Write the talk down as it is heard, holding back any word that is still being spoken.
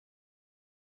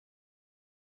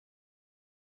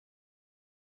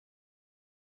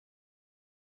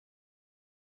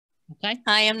Okay.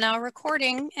 I am now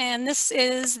recording, and this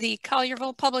is the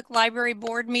Collierville Public Library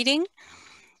Board meeting,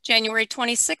 January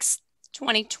 26th,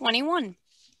 2021.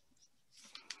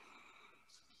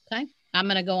 Okay, I'm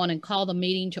going to go on and call the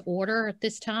meeting to order at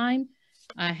this time.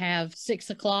 I have 6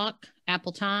 o'clock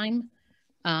Apple time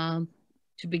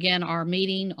to begin our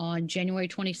meeting on January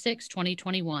 26,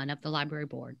 2021 of the Library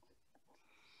Board.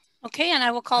 Okay, and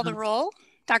I will call the roll.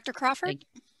 Dr. Crawford?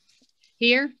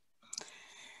 Here.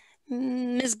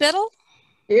 Ms. Biddle?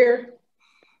 Here.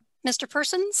 Mr.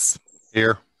 Persons?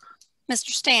 Here.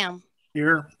 Mr. Stam?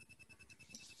 Here.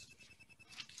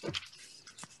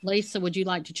 Lisa, would you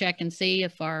like to check and see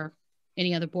if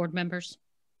any other board members?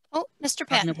 Oh, Mr.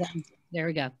 Patton. There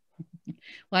we go. We'll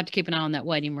have to keep an eye on that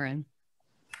waiting room.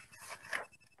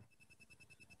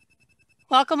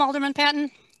 Welcome, Alderman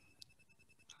Patton.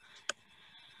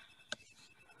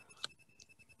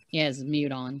 He has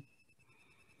mute on.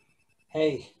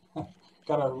 Hey,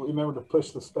 gotta remember to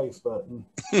push the space button.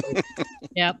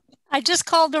 Yep. I just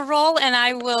called the roll, and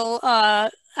I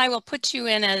will put you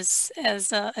in as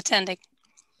attending.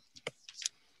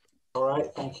 All right,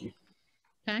 thank you.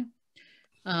 Okay.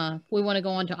 We want to go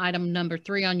on to item number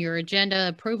 3 on your agenda,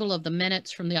 approval of the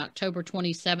minutes from the October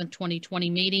 27th, 2020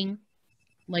 meeting.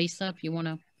 Lisa, if you want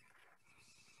to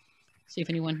see if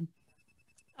anyone.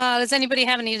 Does anybody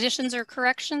have any additions or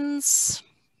corrections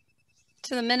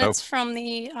to the minutes from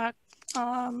the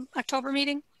October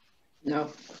meeting? No.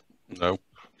 No.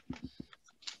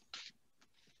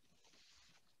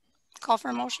 Call for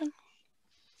a motion.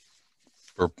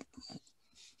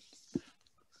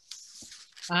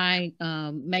 I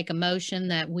make a motion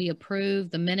that we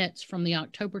approve the minutes from the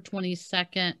October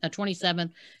 27th,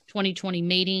 2020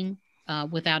 meeting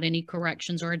without any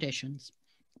corrections or additions.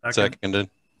 Seconded.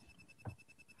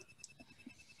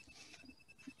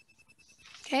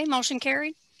 Okay, motion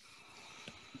carried.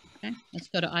 Okay, let's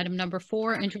go to item number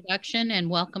 4, introduction and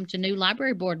welcome to new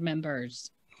library board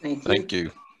members. Thank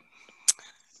you.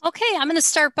 Okay, I'm going to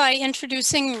start by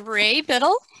introducing Ray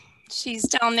Biddle. She's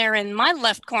down there in my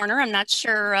left corner. I'm not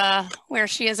sure where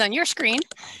she is on your screen.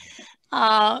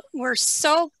 We're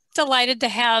so delighted to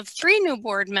have 3 new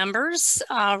board members.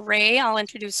 Ray, I'll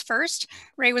introduce first.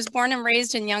 Ray was born and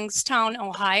raised in Youngstown,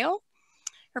 Ohio.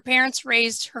 Her parents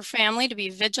raised her family to be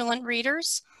vigilant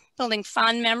readers, building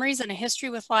fond memories and a history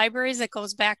with libraries that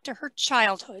goes back to her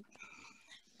childhood.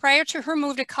 Prior to her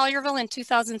move to Collierville in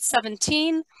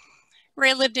 2017,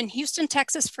 Ray lived in Houston,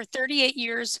 Texas for 38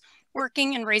 years,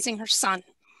 working and raising her son.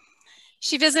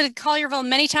 She visited Collierville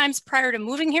many times prior to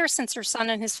moving here since her son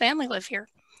and his family live here.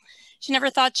 She never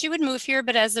thought she would move here,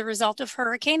 but as a result of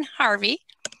Hurricane Harvey,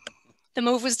 the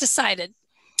move was decided.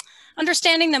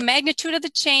 Understanding the magnitude of the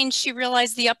change, she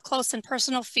realized the up-close and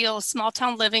personal feel of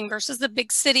small-town living versus the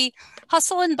big city,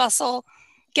 hustle and bustle,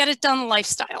 get-it-done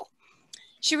lifestyle.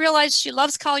 She realized she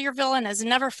loves Collierville and has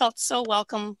never felt so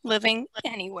welcome living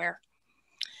anywhere.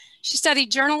 She studied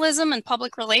journalism and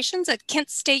public relations at Kent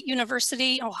State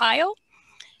University, Ohio.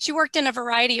 She worked in a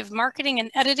variety of marketing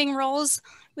and editing roles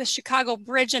with Chicago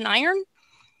Bridge and Iron,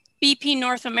 BP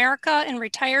North America, and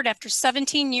retired after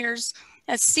 17 years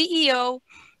as CEO,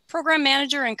 Program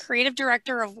Manager, and Creative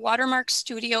Director of Watermark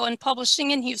Studio and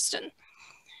Publishing in Houston.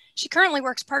 She currently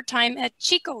works part-time at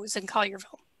Chico's in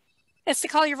Collierville. It's the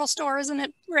Collierville store, isn't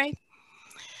it, Ray?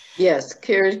 Yes,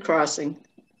 Carriage Crossing.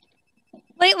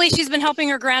 Lately, she's been helping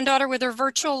her granddaughter with her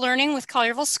virtual learning with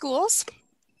Collierville schools,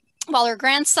 while her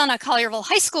grandson, a Collierville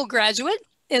High School graduate,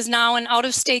 is now an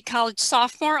out-of-state college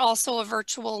sophomore, also a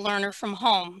virtual learner from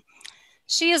home.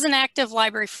 She is an active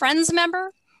Library Friends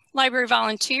member, library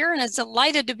volunteer, and is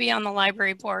delighted to be on the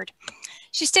library board.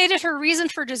 She stated her reason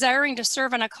for desiring to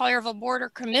serve on a Collierville board or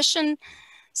commission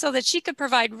so that she could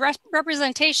provide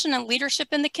representation and leadership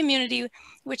in the community,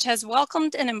 which has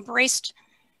welcomed and embraced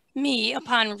me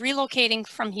upon relocating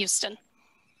from Houston.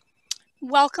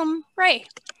 Welcome, Ray.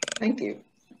 Thank you.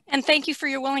 And thank you for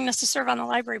your willingness to serve on the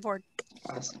library board.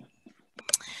 Awesome.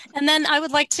 And then I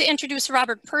would like to introduce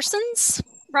Robert Persons.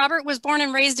 Robert was born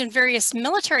and raised in various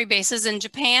military bases in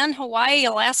Japan, Hawaii,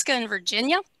 Alaska, and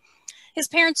Virginia. His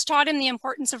parents taught him the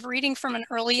importance of reading from an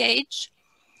early age.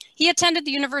 He attended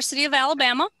the University of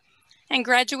Alabama and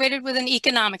graduated with an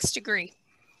economics degree.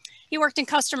 He worked in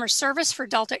customer service for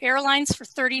Delta Airlines for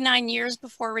 39 years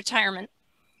before retirement.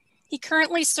 He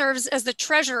currently serves as the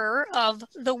treasurer of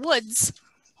the Woods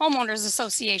Homeowners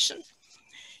Association.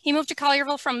 He moved to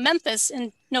Collierville from Memphis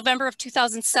in November of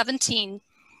 2017.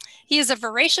 He is a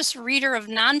voracious reader of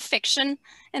nonfiction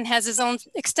and has his own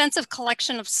extensive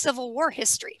collection of Civil War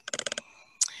history.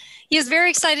 He is very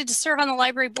excited to serve on the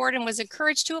library board and was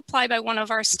encouraged to apply by one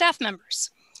of our staff members.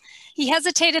 He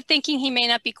hesitated, thinking he may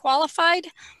not be qualified,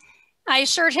 I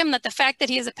assured him that the fact that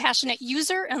he is a passionate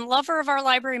user and lover of our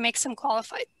library makes him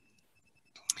qualified.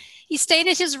 He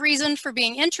stated his reason for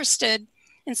being interested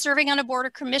in serving on a board or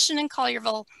commission in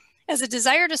Collierville as a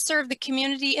desire to serve the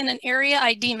community in an area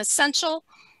I deem essential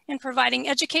in providing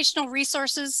educational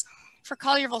resources for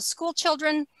Collierville school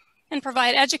children and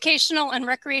provide educational and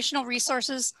recreational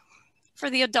resources for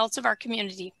the adults of our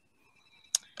community.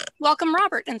 Welcome,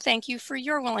 Robert, and thank you for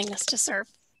your willingness to serve.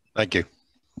 Thank you.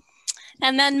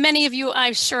 And then many of you,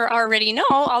 I'm sure, already know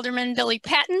Alderman Billy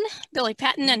Patton. Billy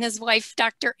Patton and his wife,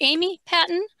 Dr. Amy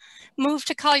Patton, moved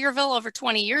to Collierville over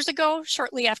 20 years ago,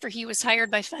 shortly after he was hired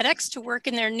by FedEx to work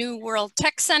in their new World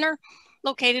Tech Center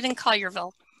located in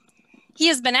Collierville. He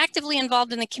has been actively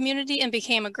involved in the community and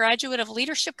became a graduate of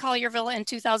Leadership Collierville in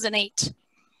 2008.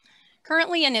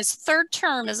 Currently in his third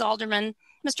term as alderman,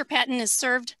 Mr. Patton has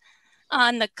served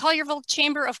on the Collierville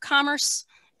Chamber of Commerce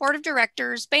Board of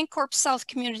Directors, Bancorp South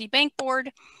Community Bank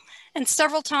Board, and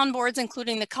several town boards,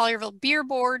 including the Collierville Beer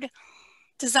Board,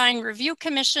 Design Review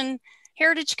Commission,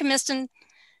 Heritage Commission,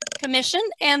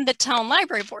 and the Town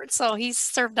Library Board. So he's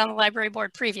served on the library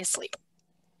board previously.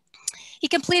 He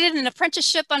completed an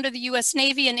apprenticeship under the U.S.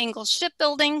 Navy in Ingalls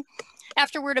Shipbuilding,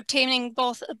 afterward obtaining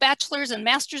both a bachelor's and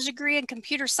master's degree in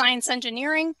computer science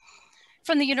engineering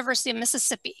from the University of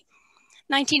Mississippi.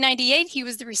 1998, he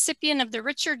was the recipient of the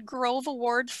Richard Grove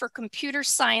Award for Computer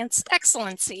Science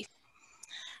Excellency.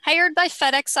 Hired by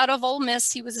FedEx out of Ole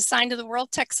Miss, he was assigned to the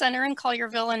World Tech Center in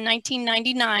Collierville in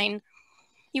 1999.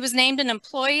 He was named an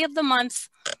Employee of the Month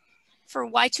for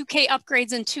Y2K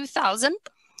upgrades in 2000.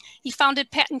 He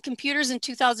founded Patton Computers in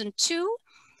 2002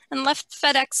 and left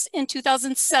FedEx in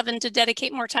 2007 to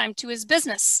dedicate more time to his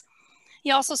business.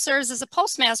 He also serves as a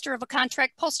postmaster of a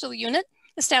contract postal unit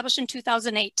established in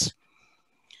 2008.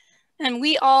 And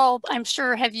we all, I'm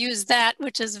sure, have used that,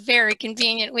 which is very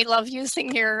convenient. We love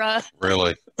using your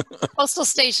Really? postal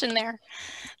station there.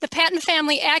 The Patton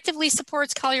family actively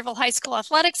supports Collierville High School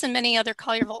athletics and many other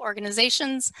Collierville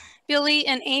organizations. Billy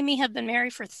and Amy have been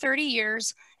married for 30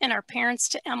 years and are parents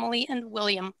to Emily and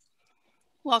William.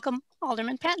 Welcome,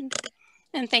 Alderman Patton,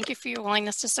 and thank you for your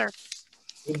willingness to serve.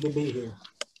 Good to be here.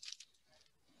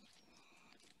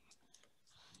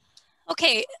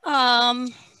 Okay,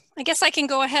 I guess I can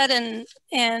go ahead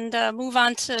and move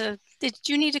on to, did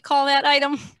you need to call that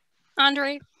item,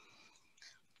 Andre?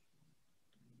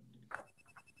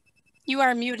 You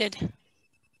are muted.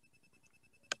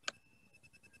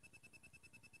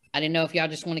 I didn't know if y'all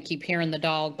just want to keep hearing the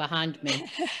dog behind me.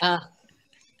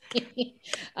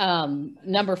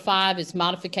 Number 5 is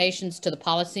modifications to the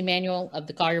policy manual of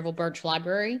the Collierville Birch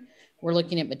Library. We're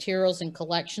looking at materials and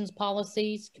collections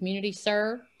policies, community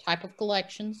serve, type of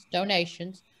collections,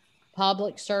 donations,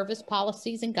 public service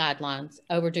policies and guidelines,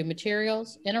 overdue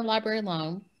materials, interlibrary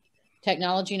loan,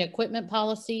 technology and equipment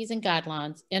policies and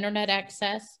guidelines, internet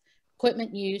access,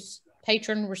 equipment use,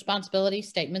 patron responsibility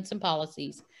statements and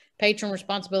policies, patron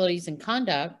responsibilities and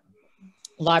conduct,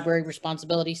 library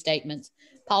responsibility statements,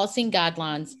 policy and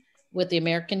guidelines with the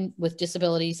American with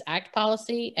Disabilities Act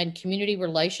policy and community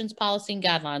relations policy and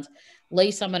guidelines.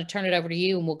 Lisa, I'm going to turn it over to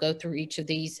you and we'll go through each of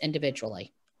these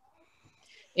individually.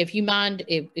 If you mind,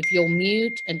 if you'll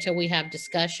mute until we have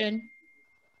discussion.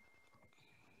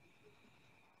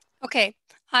 Okay,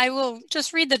 I will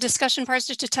just read the discussion parts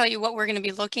just to tell you what we're going to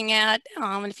be looking at.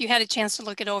 And if you had a chance to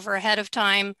look it over ahead of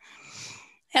time,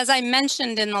 as I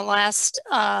mentioned in the last,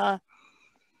 at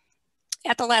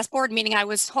the last board meeting, I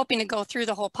was hoping to go through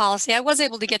the whole policy. I was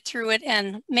able to get through it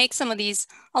and make some of these.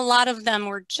 A lot of them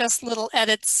were just little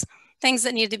edits, things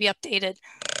that needed to be updated.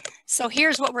 So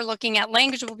here's what we're looking at.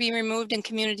 Language will be removed in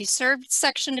community served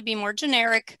section to be more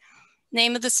generic.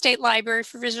 Name of the state library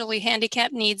for visually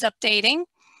handicapped needs updating.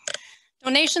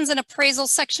 Donations and appraisal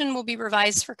section will be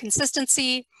revised for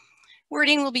consistency.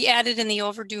 Wording will be added in the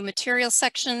overdue material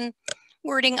section.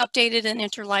 Wording updated in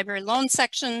interlibrary loan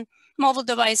section. Mobile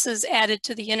devices added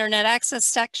to the internet access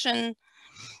section.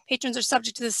 Patrons are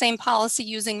subject to the same policy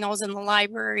using those in the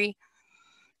library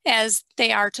as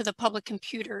they are to the public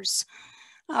computers.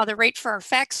 The rate for our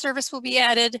fax service will be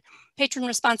added. Patron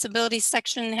responsibility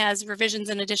section has revisions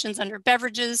and additions under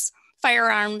beverages,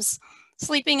 firearms,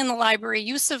 sleeping in the library,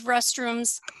 use of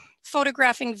restrooms,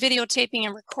 photographing, videotaping,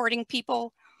 and recording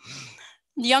people.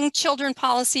 Young children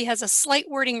policy has a slight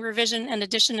wording revision and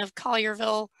addition of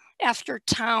Collierville after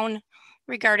town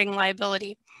regarding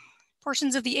liability.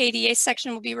 Portions of the ADA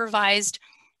section will be revised.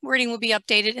 Wording will be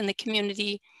updated in the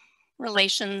community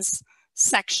relations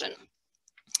section.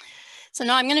 So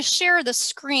now I'm going to share the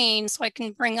screen so I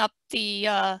can bring up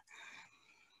the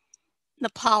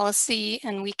policy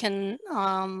and we can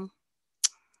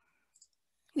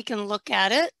look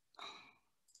at it.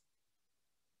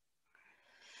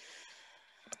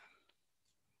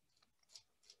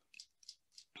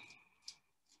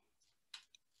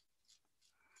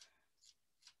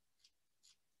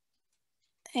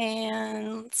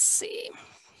 And let's see.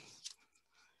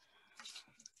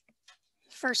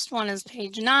 First one is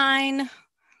page 9.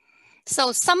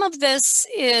 So some of this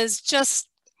is just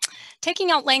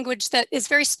taking out language that is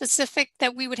very specific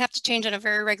that we would have to change on a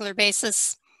very regular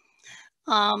basis.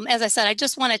 As I said, I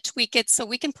just want to tweak it so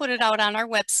we can put it out on our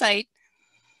website.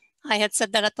 I had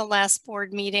said that at the last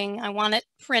board meeting. I want it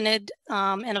printed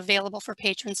and available for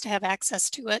patrons to have access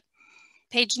to it.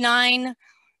 Page 9,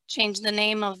 change the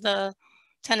name of the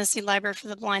Tennessee Library for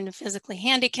the Blind and Physically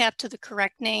Handicapped to the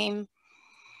correct name.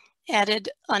 Added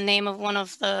a name of one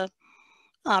of the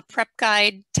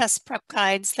test prep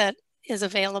guides that is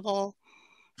available.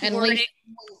 And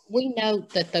we note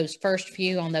that those first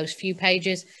few on those few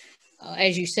pages,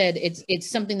 as you said, it's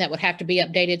something that would have to be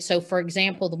updated. So for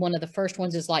example, one of the first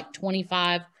ones is like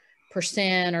 25%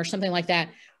 or something like that,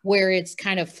 where it's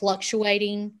kind of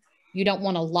fluctuating. You don't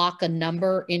want to lock a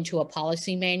number into a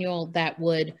policy manual that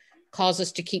would cause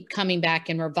us to keep coming back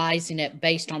and revising it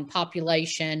based on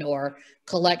population or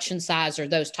collection size or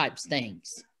those types of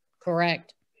things.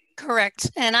 Correct?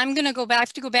 Correct. And I'm going to go back, I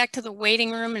have to go back to the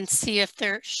waiting room and see if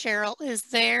Cheryl is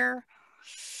there.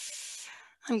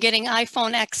 I'm getting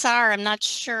iPhone XR. I'm not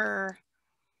sure.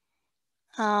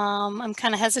 I'm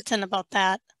kind of hesitant about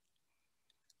that.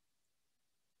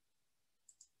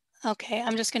 Okay,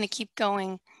 I'm just going to keep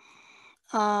going.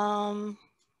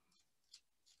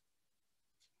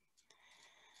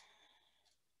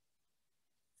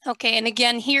 Okay, and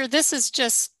again here, this is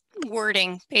just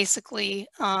wording, basically.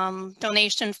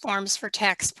 Donation forms for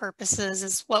tax purposes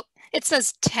is what it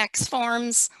says, tax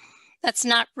forms. That's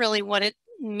not really what it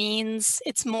means.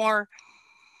 It's more,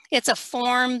 it's a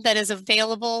form that is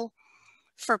available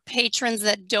for patrons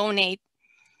that donate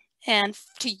and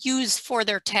to use for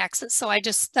their taxes. So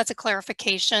that's a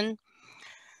clarification.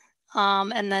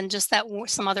 And then just that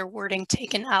some other wording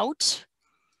taken out.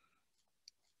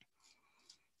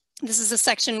 This is a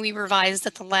section we revised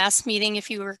at the last meeting, if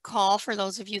you recall, for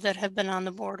those of you that have been on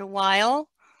the board a while.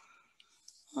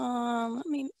 Let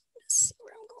me see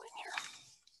where I'm going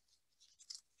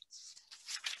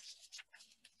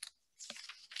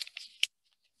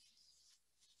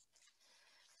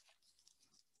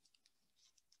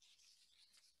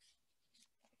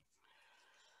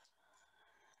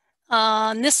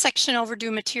here. This section, overdue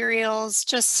materials,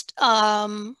 just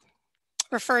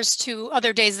refers to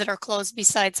other days that are closed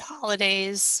besides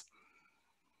holidays.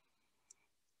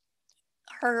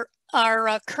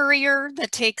 Our courier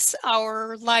that takes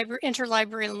our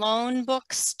interlibrary loan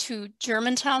books to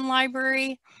Germantown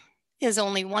Library is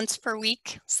only once per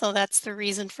week, so that's the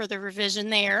reason for the revision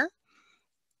there.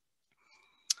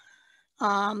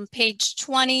 Page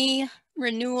 20,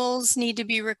 renewals need to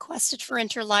be requested for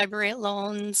interlibrary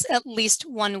loans at least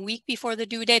 1 week before the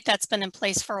due date. That's been in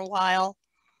place for a while.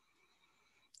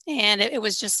 And it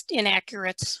was just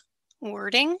inaccurate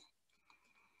wording.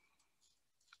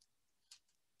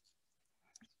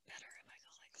 Better if I go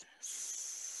like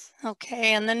this.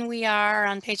 Okay, and then we are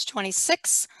on page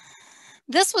 26.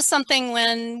 This was something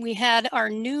when we had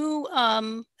our new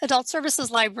adult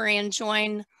services librarian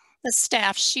join the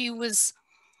staff. She was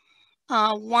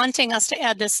wanting us to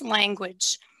add this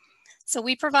language. So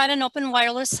we provide an open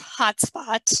wireless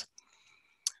hotspot.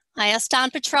 I asked Don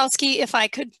Petrowski if I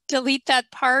could delete that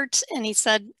part, and he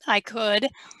said I could.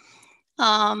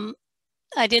 I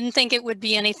didn't think it would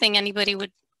be anything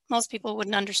most people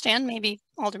wouldn't understand. Maybe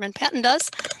Alderman Patton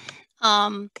does.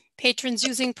 Patrons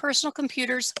using personal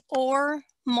computers or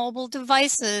mobile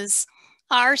devices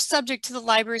are subject to the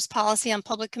library's policy on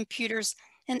public computers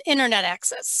and internet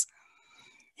access.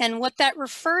 And what that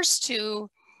refers to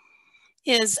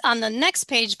is on the next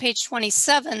page, page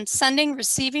 27, sending,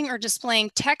 receiving, or displaying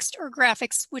text or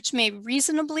graphics which may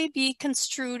reasonably be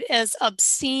construed as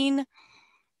obscene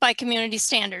by community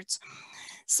standards.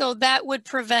 So that would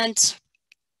prevent,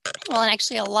 well, and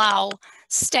actually allow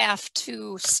staff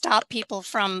to stop people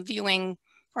from viewing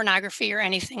pornography or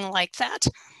anything like that,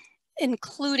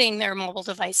 including their mobile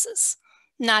devices,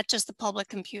 not just the public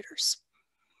computers.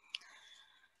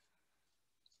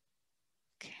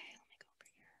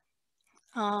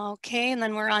 Okay, and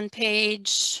then we're on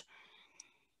page,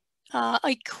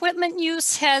 equipment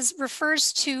use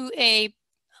refers to a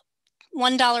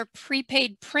 $1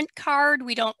 prepaid print card.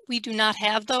 We do not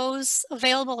have those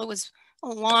available. It was a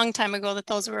long time ago that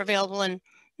those were available and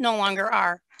no longer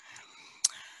are.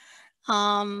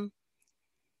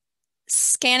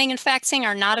 Scanning and faxing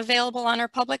are not available on our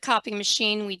public copy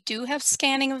machine. We do have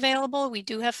scanning available. We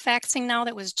do have faxing now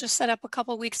that was just set up a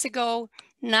couple weeks ago.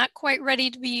 Not quite ready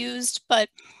to be used, but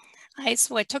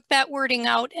so I took that wording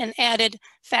out and added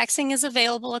faxing is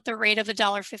available at the rate of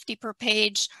 $1.50 per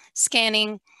page.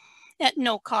 Scanning at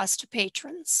no cost to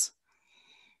patrons.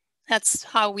 That's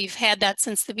how we've had that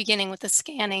since the beginning with the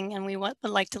scanning, and we would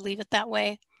like to leave it that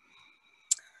way.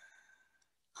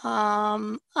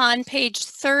 On page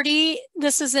 30,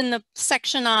 this is in the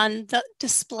section on the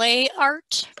display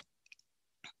art.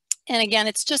 And again,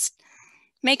 it's just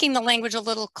making the language a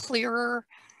little clearer.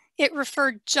 It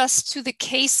referred just to the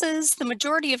cases. The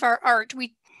majority of our art,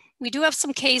 we do have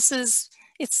some cases.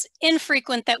 It's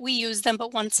infrequent that we use them,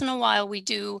 but once in a while we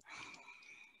do.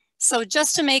 So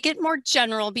just to make it more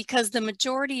general, because the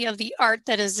majority of the art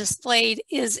that is displayed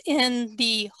is in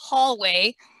the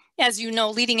hallway, as you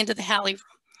know, leading into the Hallie room.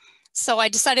 So I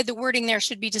decided the wording there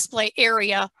should be display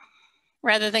area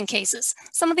rather than cases.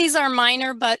 Some of these are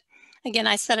minor, but again,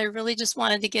 I said I really just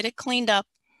wanted to get it cleaned up.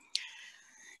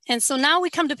 And so now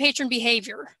we come to patron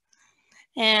behavior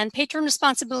and patron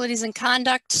responsibilities and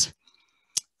conduct.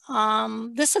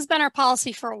 This has been our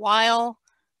policy for a while,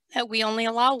 that we only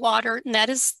allow water, and that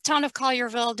is Town of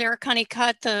Collierville, Derek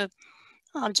Honeycutt, the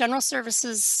General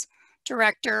Services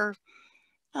Director,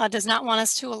 does not want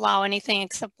us to allow anything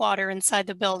except water inside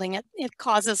the building. It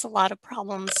causes a lot of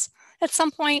problems. At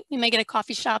some point, we may get a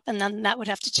coffee shop and then that would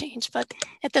have to change. But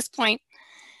at this point,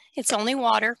 it's only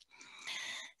water.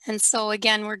 And so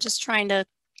again, we're just trying to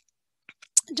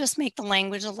just make the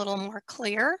language a little more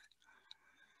clear.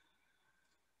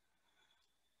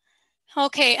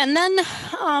 Okay, and then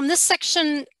this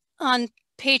section on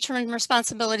patron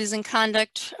responsibilities and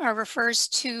conduct refers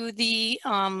to the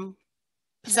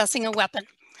possessing a weapon.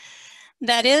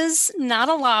 That is not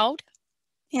allowed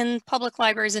in public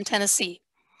libraries in Tennessee.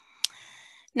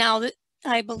 Now,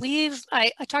 I believe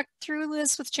I talked through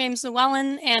this with James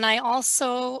Llewellyn, and I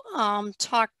also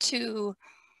talked to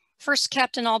first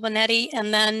Captain Albonetti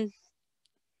and then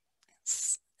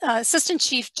Assistant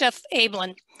Chief Jeff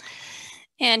Ablin.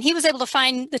 And he was able to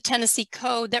find the Tennessee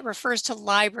code that refers to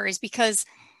libraries, because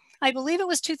I believe it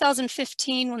was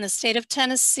 2015 when the state of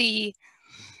Tennessee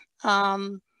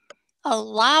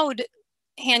allowed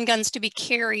handguns to be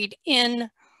carried in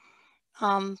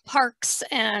parks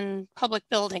and public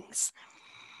buildings.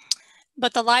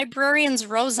 But the librarians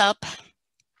rose up.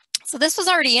 So this was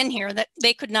already in here, that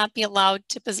they could not be allowed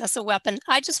to possess a weapon.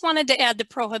 I just wanted to add the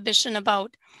prohibition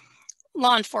about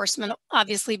law enforcement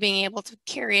obviously being able to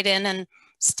carry it in, and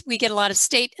we get a lot of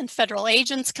state and federal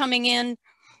agents coming in,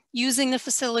 using the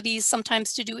facilities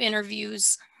sometimes to do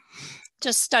interviews,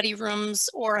 just study rooms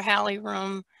or a Hallie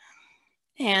room.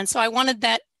 And so I wanted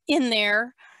that in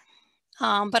there,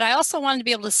 but I also wanted to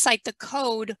be able to cite the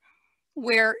code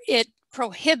where it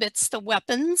prohibits the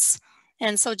weapons.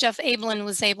 And so Jeff Ablin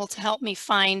was able to help me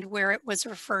find where it was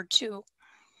referred to.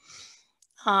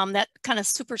 That kind of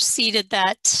superseded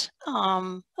that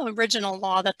original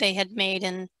law that they had made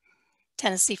in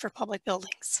Tennessee for public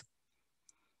buildings.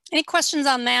 Any questions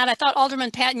on that? I thought Alderman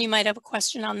Patton, you might have a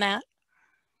question on that.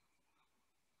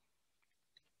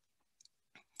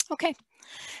 Okay.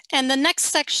 And the next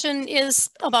section is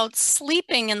about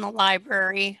sleeping in the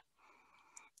library.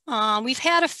 We've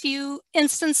had a few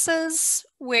instances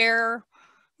where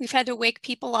we've had to wake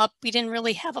people up. We didn't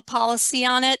really have a policy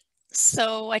on it.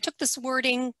 So I took this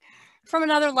wording from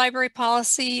another library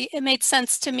policy. It made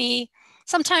sense to me.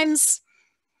 Sometimes,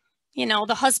 you know,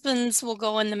 the husbands will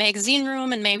go in the magazine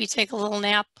room and maybe take a little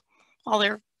nap while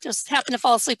they're just happen to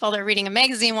fall asleep while they're reading a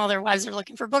magazine while their wives are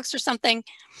looking for books or something.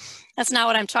 That's not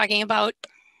what I'm talking about.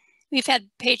 We've had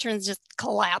patrons just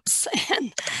collapse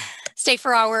and stay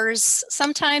for hours.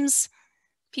 Sometimes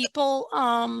people,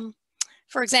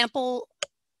 for example,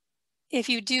 if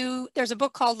you do, there's a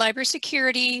book called Library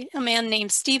Security, a man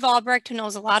named Steve Albrecht who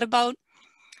knows a lot about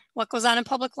what goes on in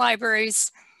public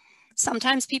libraries.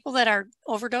 Sometimes people that are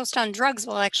overdosed on drugs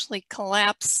will actually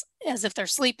collapse as if they're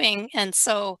sleeping. And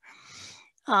so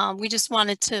we just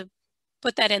wanted to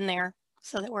put that in there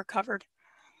so that we're covered.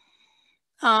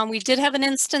 We did have an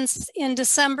instance in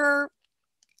December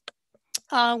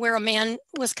where a man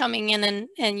was coming in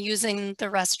and using the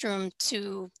restroom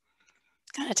to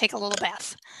kind of take a little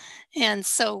bath. And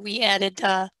so we added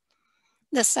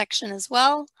this section as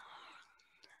well.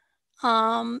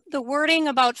 The wording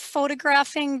about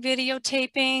photographing,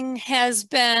 videotaping has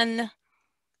been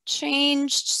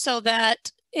changed so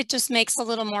that it just makes a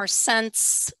little more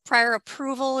sense. Prior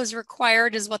approval is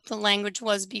required is what the language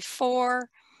was before.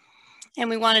 And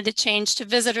we wanted to change to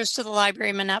visitors to the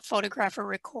library may not photograph or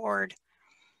record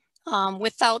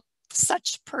without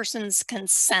such person's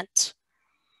consent.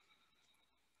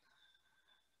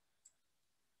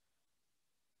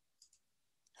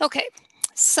 Okay,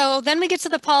 so then we get to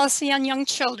the policy on young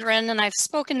children, and I've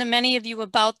spoken to many of you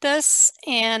about this,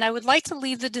 and I would like to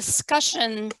leave the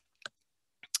discussion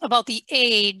about the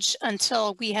age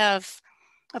until we have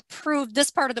approved this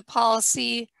part of the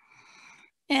policy,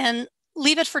 and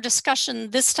leave it for discussion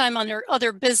this time under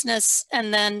other business,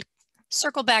 and then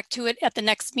circle back to it at the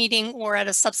next meeting or at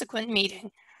a subsequent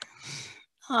meeting.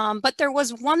 But there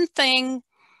was one thing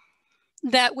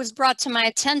that was brought to my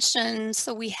attention.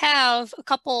 So we have a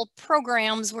couple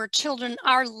programs where children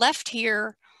are left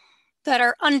here that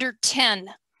are under 10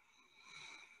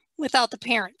 without the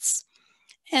parents.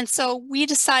 And so we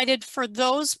decided for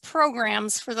those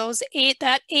programs, for those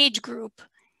that age group,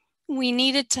 we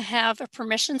needed to have a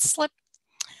permission slip.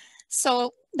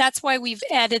 So that's why we've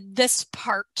added this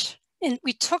part. And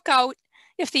we took out,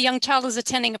 if the young child is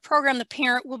attending a program, the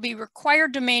parent will be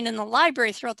required to remain in the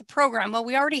library throughout the program. Well,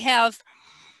 we already have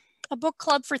a book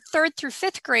club for 3rd through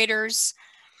 5th graders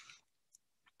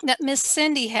that Miss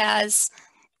Cindy has,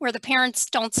 where the parents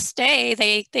don't stay,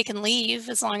 they can leave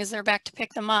as long as they're back to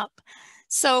pick them up.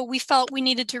 So we felt we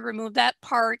needed to remove that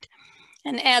part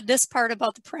and add this part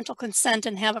about the parental consent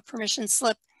and have a permission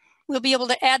slip. We'll be able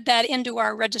to add that into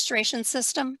our registration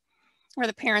system, where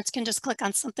the parents can just click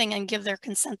on something and give their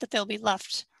consent that they'll be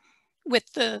left with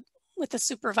the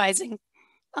supervising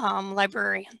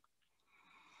librarian.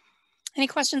 Any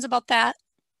questions about that?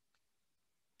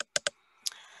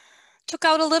 Took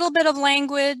out a little bit of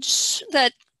language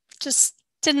that just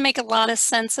didn't make a lot of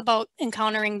sense about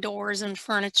encountering doors and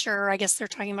furniture. I guess they're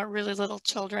talking about really little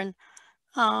children,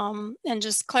 and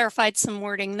just clarified some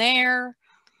wording there.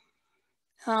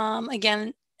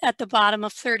 Again, at the bottom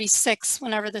of 36,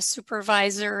 whenever the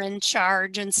supervisor in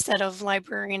charge instead of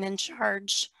librarian in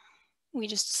charge, we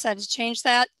just decided to change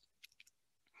that.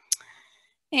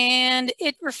 And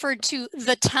it referred to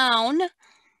the town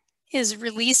is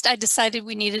released. I decided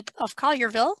we needed of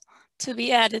Collierville to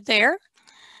be added there.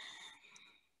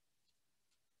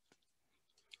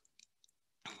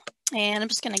 And I'm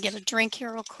just going to get a drink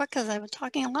here real quick because I've been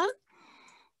talking a lot.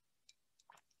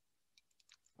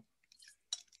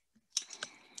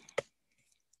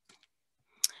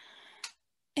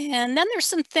 And then there's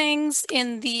some things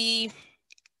in the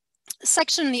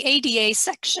section, the ADA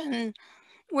section,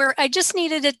 where I just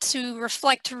needed it to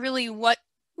reflect really what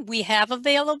we have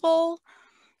available.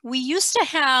 We used to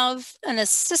have an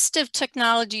assistive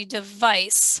technology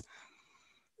device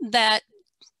that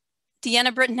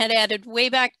Deanna Britton had added way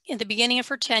back in the beginning of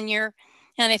her tenure.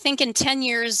 And I think in 10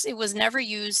 years, it was never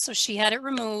used, so she had it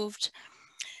removed.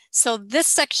 So this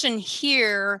section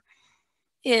here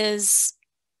is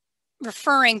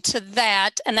referring to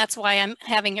that, and that's why I'm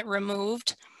having it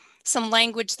removed. Some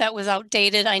language that was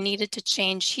outdated, I needed to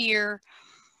change here.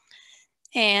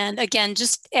 And again,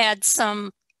 just add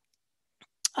some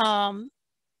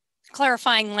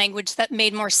clarifying language that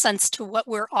made more sense to what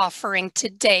we're offering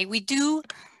today. We do,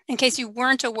 in case you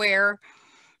weren't aware,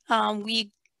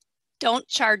 we don't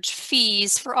charge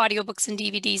fees for audiobooks and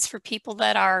DVDs for people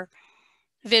that are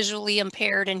visually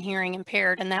impaired and hearing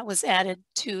impaired, and that was added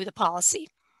to the policy.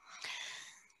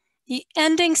 The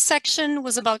ending section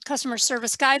was about customer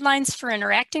service guidelines for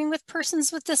interacting with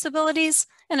persons with disabilities,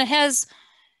 and it has,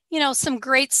 you know, some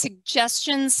great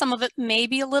suggestions. Some of it may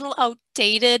be a little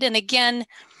outdated, and again,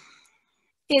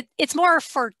 it's more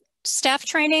for staff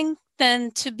training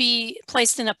than to be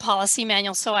placed in a policy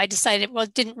manual. So I decided, well,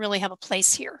 it didn't really have a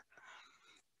place here.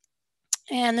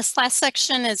 And this last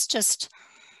section is just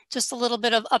a little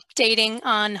bit of updating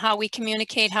on how we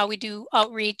communicate, how we do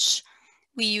outreach.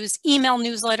 We use email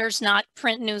newsletters, not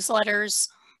print newsletters,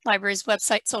 libraries,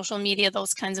 website, social media,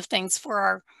 those kinds of things for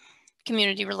our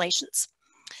community relations.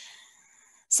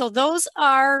 So those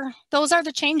are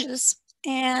the changes.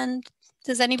 And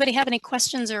does anybody have any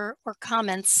questions or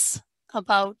comments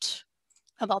about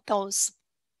those?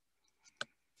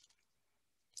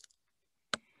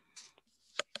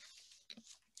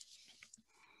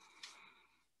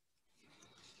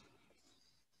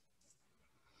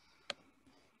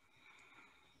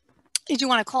 Did you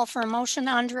want to call for a motion,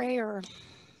 Andre, or?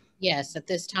 Yes, at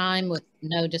this time with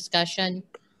no discussion,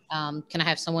 can I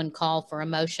have someone call for a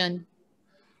motion?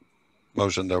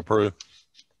 Motion to approve.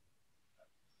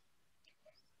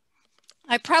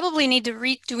 I probably need to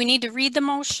read, do we need to read the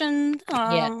motion?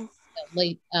 Yeah.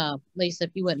 Lisa,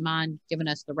 if you wouldn't mind giving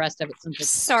us the rest of it. Since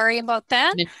sorry about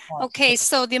that. Okay,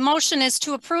 so the motion is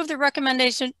to approve the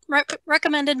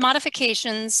recommended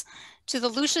modifications to the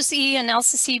Lucius E. and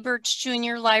Elsa C. Birch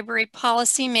Jr. Library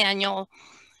Policy Manual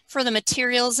for the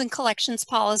materials and collections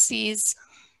policies,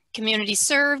 community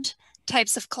served,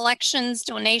 types of collections,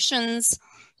 donations,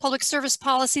 public service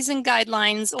policies and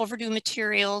guidelines, overdue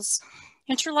materials,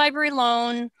 interlibrary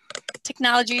loan,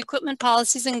 technology equipment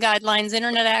policies and guidelines,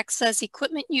 internet access,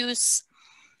 equipment use,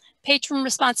 patron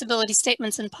responsibility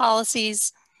statements and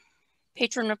policies,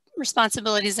 patron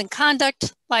responsibilities and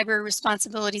conduct, library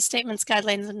responsibility statements,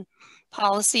 guidelines, and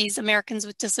policies, Americans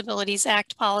with Disabilities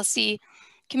Act policy,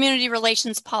 community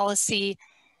relations policy,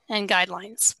 and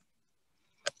guidelines.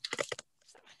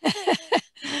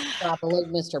 So I believe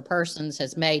Mr. Persons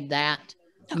has made that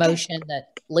Okay. motion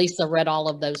that Lisa read all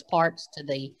of those parts to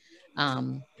the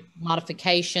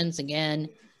modifications again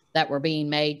that were being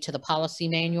made to the policy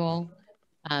manual.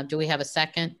 Do we have a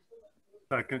second?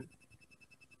 Second.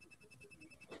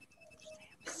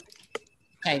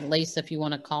 Okay, Lisa, if you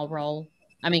want to call roll.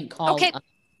 I mean, call. Okay.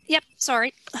 Yep,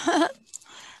 sorry.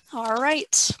 All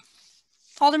right.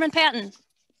 Alderman Patton.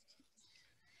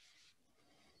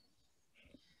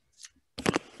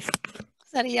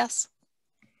 Is that a yes?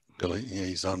 Billy, yeah,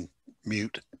 he's on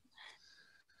mute.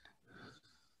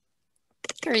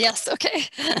 Or yes, okay.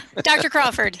 Dr.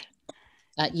 Crawford.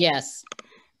 Yes.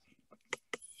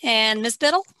 And Ms.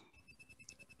 Biddle?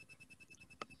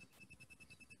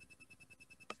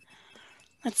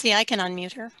 Let's see, I can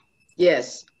unmute her.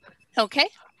 Yes. Okay.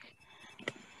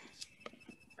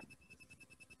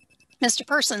 Mr.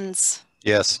 Persons,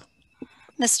 Yes.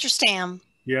 Mr. Stam.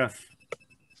 Yes.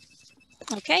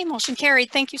 Okay, motion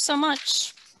carried. Thank you so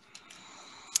much.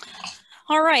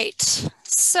 All right,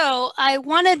 so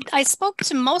I spoke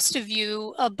to most of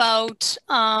you about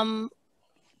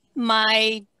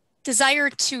my desire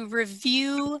to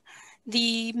review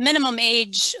the minimum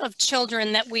age of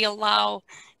children that we allow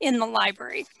in the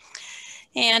library.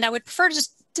 And I would prefer to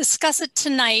just discuss it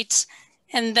tonight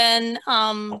and then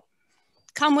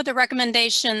come with a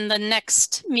recommendation the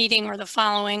next meeting or the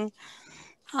following,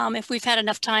 if we've had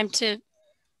enough time to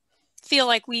feel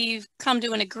like we've come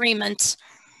to an agreement.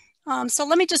 So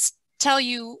let me just tell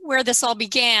you where this all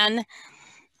began.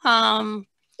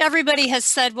 Everybody has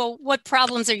said, well, what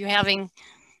problems are you having?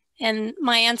 And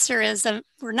my answer is that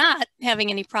we're not having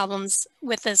any problems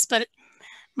with this, but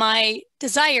my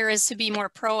desire is to be more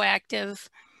proactive.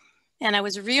 And I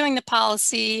was reviewing the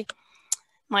policy.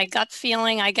 My gut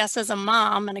feeling, I guess, as a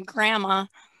mom and a grandma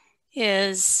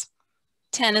is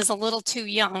 10 is a little too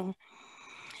young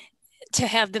to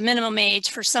have the minimum age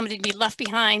for somebody to be left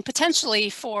behind, potentially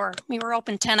for, we were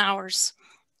open 10 hours.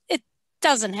 It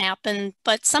doesn't happen,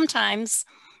 but sometimes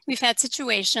we've had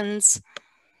situations,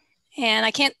 and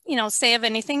I can't, say of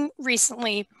anything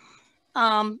recently.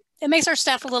 It makes our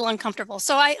staff a little uncomfortable.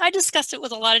 So I discussed it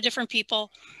with a lot of different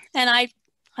people, and I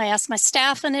asked my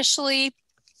staff initially,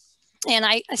 and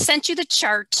I sent you the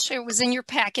chart. It was in your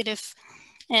packet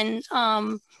and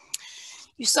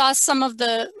you saw some of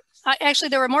the, actually,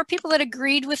 there were more people that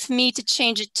agreed with me to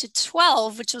change it to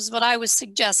 12, which was what I was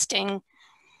suggesting.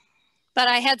 But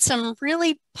I had some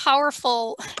really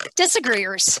powerful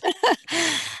disagreeers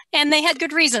and they had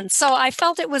good reasons. So I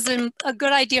felt it was a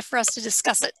good idea for us to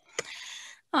discuss it.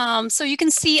 So you can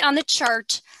see on the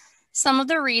chart some of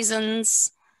the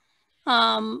reasons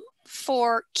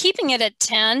for keeping it at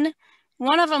 10.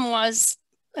 One of them was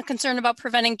a concern about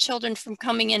preventing children from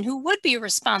coming in who would be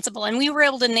responsible. And we were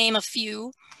able to name a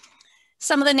few.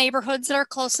 Some of the neighborhoods that are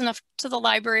close enough to the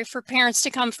library for parents to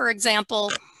come, for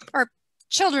example, or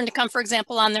children to come, for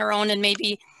example, on their own and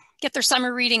maybe get their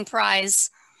summer reading prize,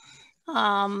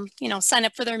 sign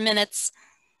up for their minutes,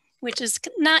 which is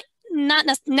not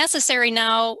necessary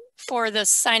now for the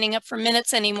signing up for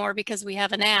minutes anymore because we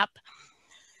have an app.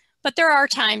 But there are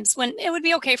times when it would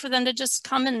be okay for them to just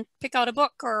come and pick out a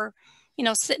book or,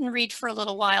 sit and read for a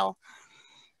little while.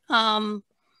 One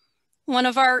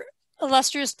of our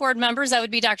illustrious board members, that would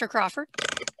be Dr. Crawford,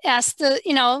 asked the,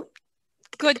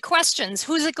 good questions.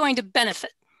 Who's it going to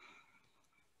benefit?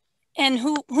 And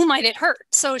who might it hurt?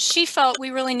 So she felt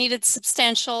we really needed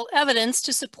substantial evidence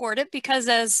to support it because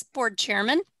as board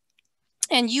chairman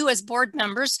and you as board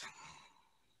members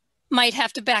might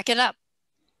have to back it up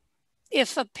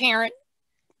if a parent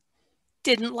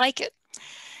didn't like it.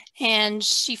 And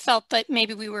she felt that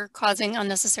maybe we were causing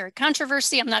unnecessary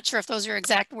controversy. I'm not sure if those are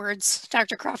exact words,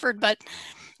 Dr. Crawford, but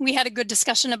we had a good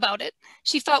discussion about it.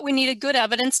 She thought we needed good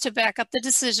evidence to back up the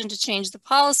decision to change the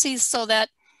policies so that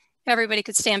everybody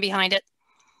could stand behind it.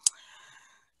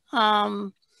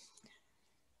 A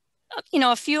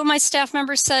few of my staff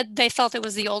members said they felt it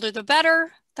was the older the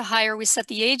better. The higher we set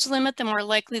the age limit, the more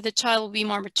likely the child will be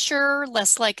more mature,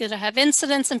 less likely to have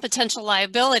incidents and potential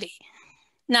liability.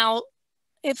 Now,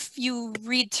 if you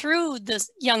read through the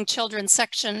young children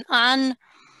section on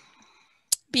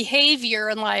behavior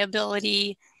and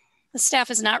liability, the staff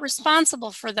is not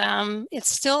responsible for them. It's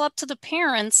still up to the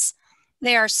parents.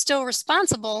 They are still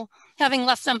responsible having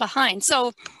left them behind.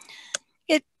 So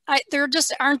there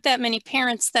just aren't that many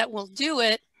parents that will do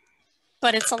it,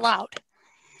 but it's allowed.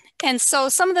 And so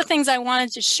some of the things I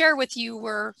wanted to share with you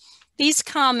were these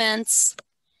comments,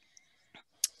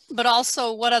 but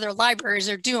also what other libraries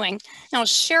are doing. Now,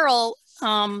 Cheryl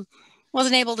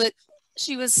wasn't able to,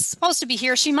 she was supposed to be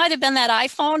here. She might have been that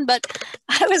iPhone, but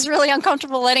I was really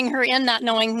uncomfortable letting her in, not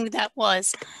knowing who that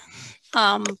was.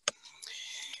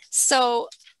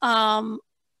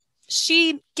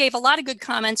 She gave a lot of good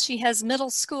comments. She has middle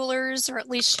schoolers, or at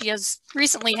least she has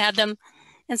recently had them.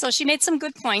 And so she made some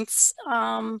good points.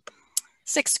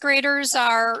 Sixth graders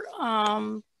are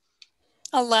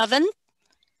 11.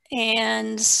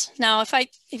 And now if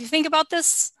you think about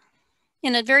this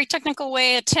in a very technical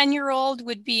way, a 10-year-old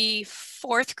would be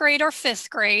 4th grade or 5th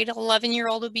grade,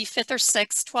 11-year-old would be 5th or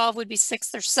 6th, 12 would be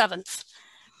 6th or 7th.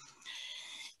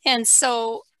 And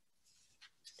so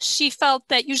she felt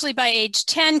that usually by age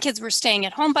 10, kids were staying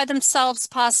at home by themselves,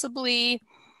 possibly.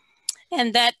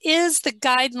 And that is the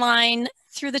guideline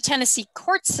through the Tennessee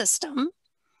court system.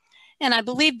 And I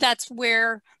believe that's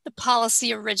where the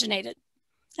policy originated.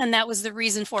 And that was the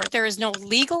reason for it. There is no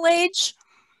legal age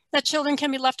that children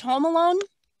can be left home alone.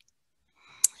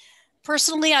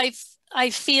 Personally, I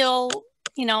feel,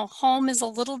 home is a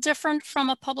little different from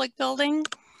a public building.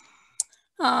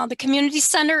 The community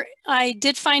center, I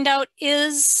did find out,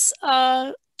 is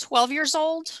 12 years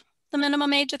old, the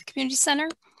minimum age of the community center.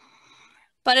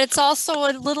 But it's also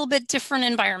a little bit different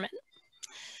environment.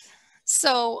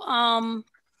 So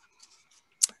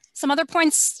some other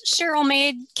points Cheryl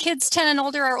made: kids 10 and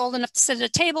older are old enough to sit at a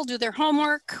table, do their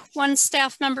homework. One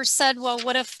staff member said, well,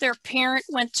 what if their parent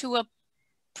went to a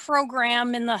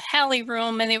program in the Hallie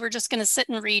room and they were just going to sit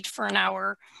and read for an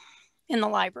hour in the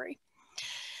library?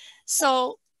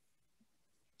 So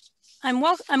I'm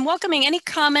welcoming any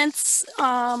comments,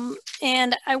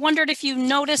 and I wondered if you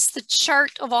noticed the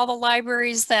chart of all the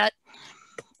libraries that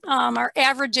our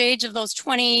average age of those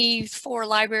 24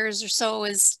 libraries or so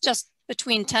is just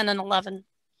between 10 and 11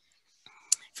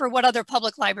 for what other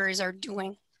public libraries are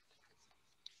doing.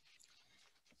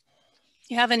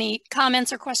 You have any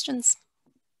comments or questions?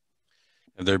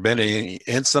 Have there been any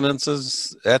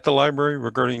incidences at the library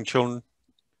regarding children?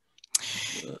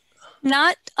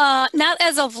 Not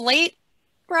as of late,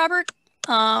 Robert.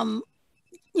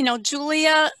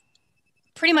 Julia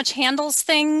pretty much handles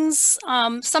things.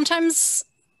 Sometimes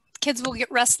kids will get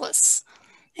restless,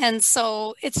 and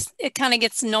so it kind of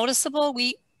gets noticeable.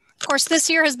 Of course, this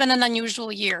year has been an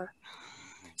unusual year,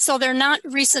 so they're not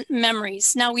recent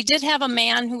memories. Now, we did have a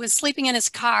man who was sleeping in his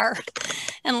car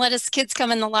and let his kids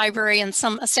come in the library, and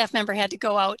a staff member had to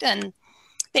go out, and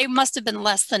they must have been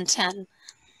less than 10.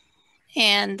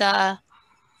 And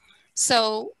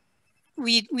so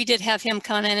we did have him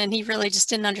come in, and he really just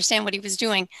didn't understand what he was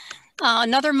doing.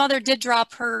 Another mother did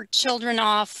drop her children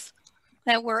off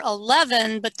that were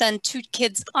 11, but then 2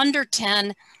 kids under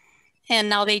 10. And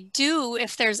now they do,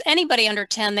 if there's anybody under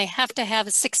 10, they have to have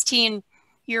a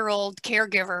 16-year-old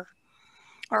caregiver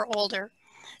or older.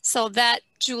 So that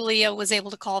Julia was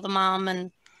able to call the mom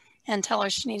and tell her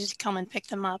she needed to come and pick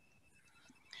them up.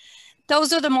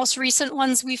 Those are the most recent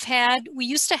ones we've had. We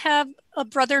used to have a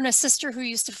brother and a sister who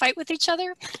used to fight with each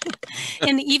other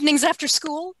in the evenings after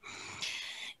school.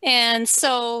 And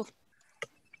so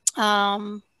my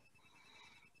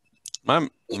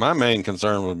main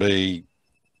concern would be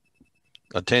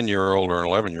a 10-year-old or an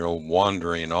 11-year-old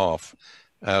wandering off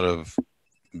out of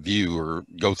view, or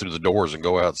go through the doors and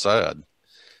go outside.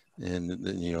 And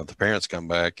the parents come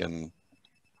back and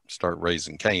start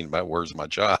raising Cain about, where's my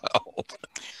child?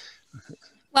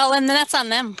 Well, and that's on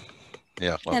them.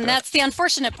 Yeah. Okay. And that's the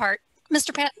unfortunate part.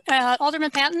 Mr.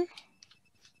 Alderman Patton?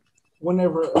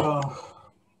 Whenever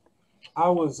I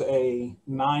was a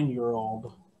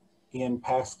 9-year-old in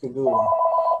Pascagoula,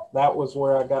 that was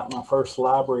where I got my first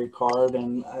library card.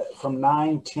 And from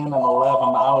 9, 10, and 11,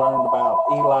 I learned about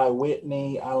Eli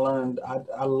Whitney. I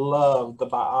loved the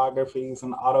biographies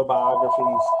and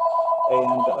autobiographies.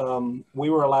 And we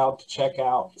were allowed to check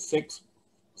out six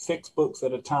books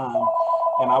at a time.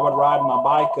 And I would ride my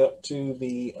bike up to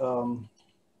the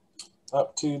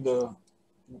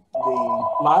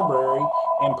library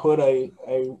and put a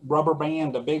rubber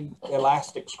band, a big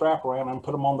elastic strap around, and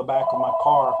put them on the back of my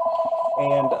car.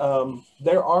 And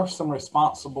there are some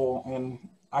responsible, and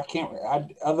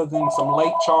other than some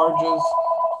late charges,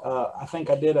 I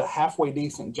think I did a halfway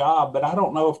decent job, but I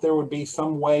don't know if there would be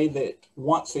some way that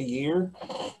once a year,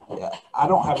 I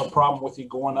don't have a problem with you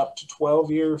going up to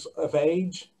 12 years of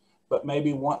age, but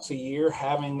maybe once a year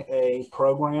having a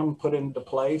program put into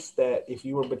place that if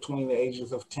you were between the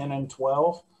ages of 10 and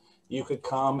 12, you could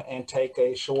come and take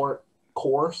a short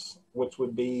course, which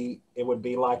would be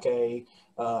like a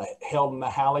held in the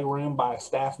Hallie room by a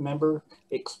staff member,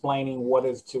 explaining what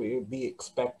is to be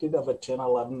expected of a 10,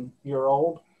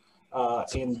 11-year-old.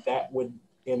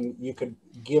 and you could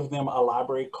give them a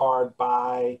library card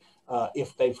by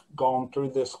if they've gone through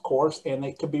this course, and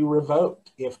it could be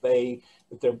revoked if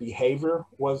their behavior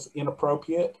was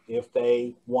inappropriate, if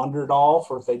they wandered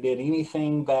off, or if they did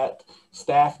anything that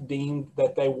staff deemed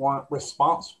that they weren't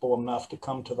responsible enough to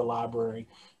come to the library.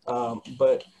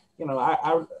 But you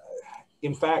know,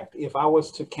 in fact, if I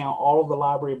was to count all of the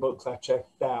library books I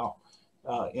checked out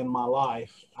in my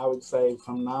life, I would say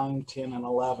from 9, 10, and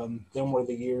 11, them were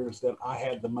the years that I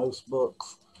had the most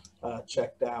books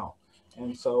checked out.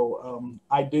 And so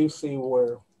I do see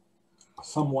where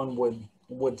someone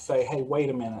would say, hey, wait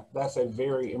a minute, that's a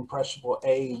very impressionable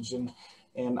age. And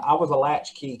I was a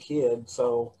latchkey kid,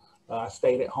 so I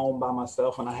stayed at home by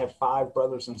myself, and I have 5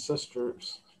 brothers and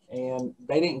sisters, and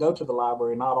they didn't go to the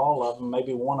library, not all of them,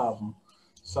 maybe one of them.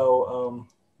 So,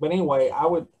 but anyway,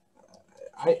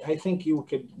 I think you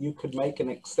could make an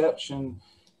exception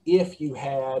if you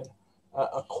had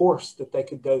a course that they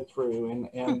could go through,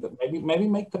 and maybe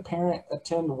make the parent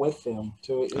attend with them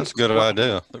to. That's a good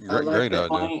idea. Great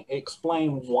idea.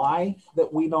 Explain why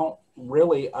that we don't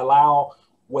really allow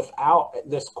without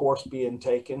this course being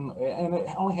taken, and it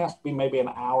only has to be maybe an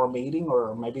hour meeting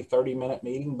or maybe 30-minute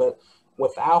meeting, but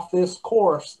without this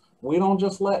course, we don't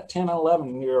just let 10 and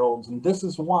 11-year-olds, and this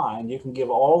is why, and you can give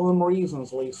all of them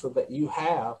reasons, Lisa, that you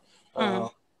have.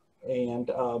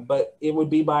 But it would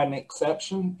be by an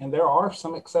exception, and there are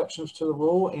some exceptions to the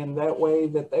rule, and that way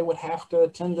that they would have to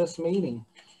attend this meeting.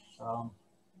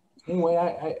 Anyway,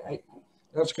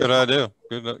 that's a good idea.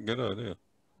 Good idea.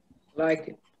 Like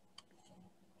it.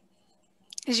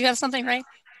 Did you have something, Ray?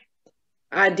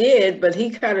 I did, but he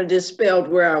kind of dispelled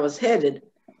where I was headed.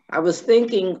 I was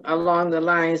thinking along the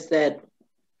lines that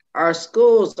our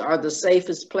schools are the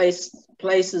safest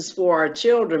places for our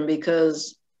children,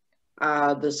 because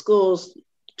the schools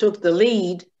took the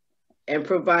lead and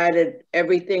provided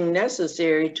everything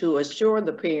necessary to assure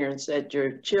the parents that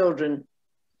your children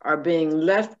are being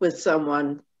left with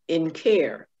someone in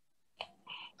care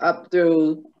up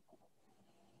through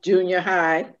junior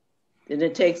high. Then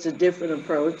it takes a different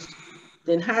approach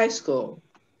than high school.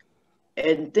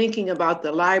 And thinking about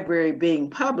the library being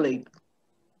public,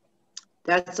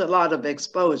 that's a lot of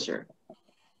exposure.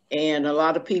 And a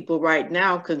lot of people right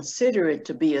now consider it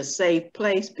to be a safe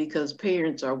place because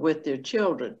parents are with their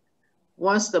children.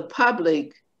 Once the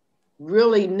public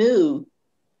really knew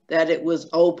that it was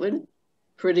open,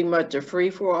 pretty much a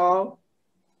free-for-all,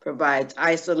 provides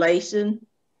isolation,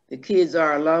 the kids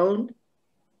are alone,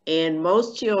 and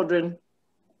most children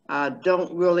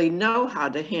don't really know how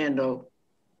to handle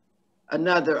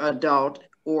another adult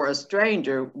or a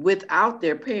stranger without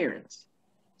their parents.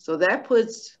 So that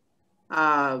puts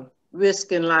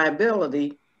risk and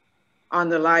liability on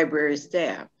the library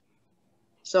staff.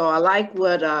 So I like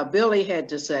what Billy had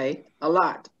to say a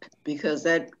lot, because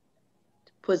that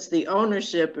puts the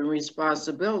ownership and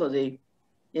responsibility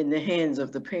in the hands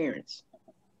of the parents.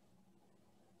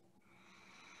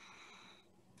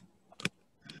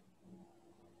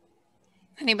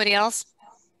 Anybody else?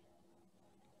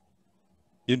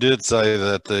 You did say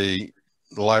that the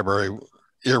library,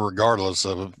 irregardless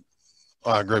of,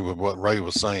 I agree with what Ray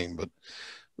was saying, but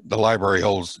the library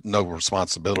holds no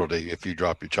responsibility if you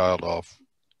drop your child off.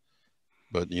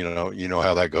 But you know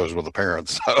how that goes with the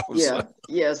parents. So,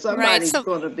 yeah, somebody's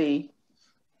going to be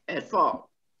at fault.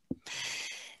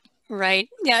 Right.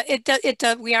 Yeah, it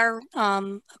does. We are,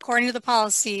 according to the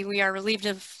policy, we are relieved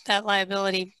of that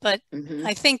liability. But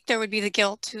I think there would be the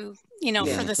guilt to,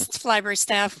 for the library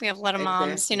staff. We have a lot of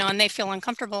moms, and they feel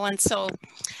uncomfortable. And so,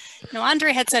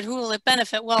 Andre had said, who will it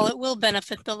benefit? Well, it will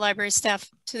benefit the library staff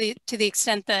to the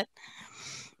extent that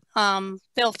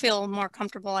they'll feel more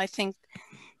comfortable, I think.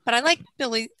 But I like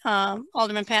Billy,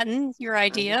 Alderman Patton, your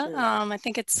idea. I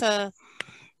think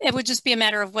it would just be a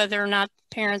matter of whether or not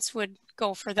parents would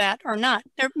go for that or not.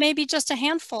 There may be just a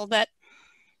handful that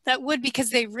would, because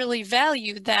they really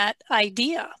value that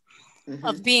idea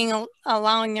of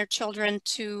allowing their children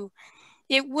to.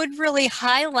 It would really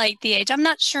highlight the age. I'm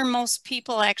not sure most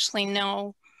people actually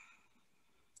know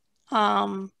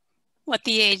what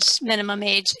the minimum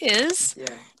age is,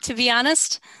 to be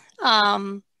honest.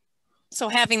 So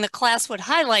having the class would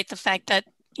highlight the fact that,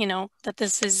 that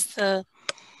this is the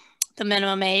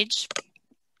minimum age.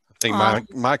 I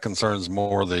think my concern is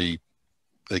more the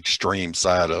extreme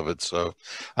side of it. So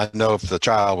I know if the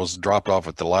child was dropped off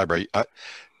at the library,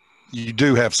 you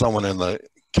do have someone in the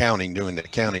counting doing the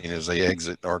counting as they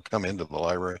exit or come into the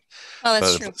library. Oh,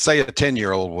 that's true. Say a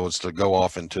 10-year-old was to go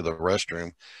off into the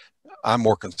restroom, I'm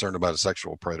more concerned about a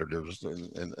sexual predators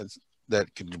and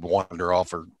that could wander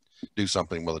off or do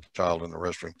something with a child in the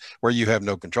restroom where you have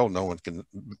no control. No one can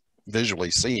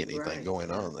visually see anything Right.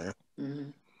 going on there.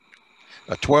 Mhm.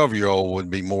 A 12-year-old would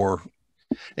be more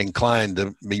inclined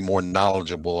to be more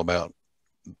knowledgeable about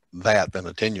that than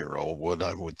a 10-year-old would,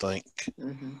 I would think.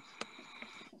 Mhm.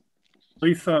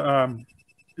 Lisa,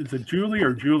 is it Julie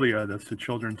or Julia that's the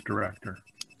children's director?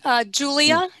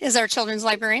 Julia is our children's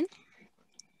librarian.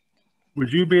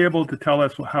 Would you be able to tell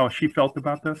us how she felt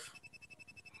about this?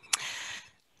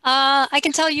 I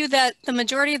can tell you that the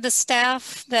majority of the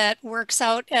staff that works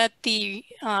out at the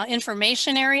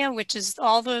information area, which is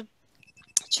all the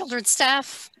children's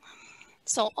staff,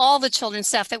 so all the children's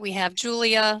staff that we have,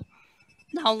 Julia,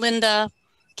 now Linda,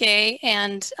 Gay,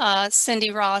 and Cindy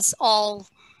Ross, all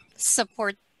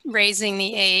support raising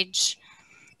the age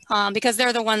because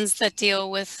they're the ones that deal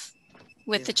with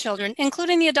the children,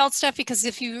 including the adult staff, because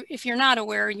if you're not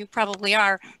aware, you probably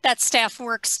are, that staff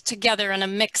works together in a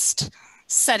mixed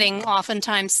setting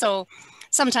oftentimes. So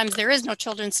sometimes there is no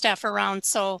children's staff around.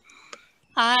 So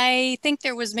I think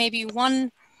there was maybe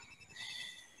one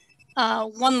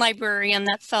librarian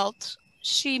that felt,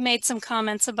 she made some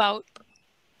comments about,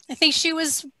 I think she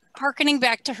was hearkening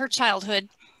back to her childhood,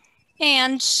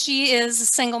 and she is a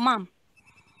single mom.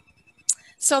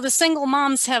 So the single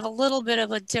moms have a little bit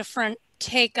of a different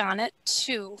take on it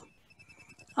too.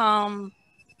 But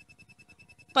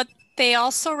they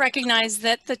also recognize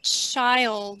that the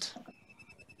child,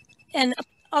 and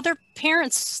other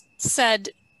parents said,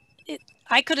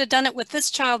 I could have done it with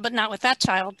this child, but not with that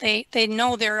child. They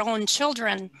know their own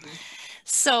children.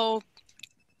 So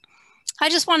I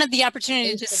just wanted the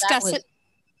opportunity to discuss it.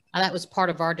 That was part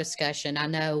of our discussion. I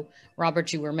know,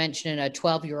 Robert, you were mentioning a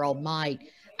 12-year-old might.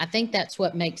 I think that's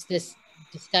what makes this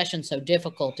discussion so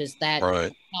difficult, is that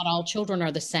Right. not all children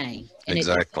are the same. And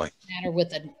Exactly. it doesn't matter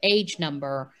with an age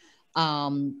number,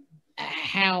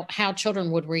 how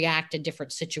children would react in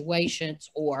different situations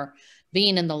or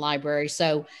being in the library.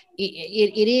 So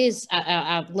it is,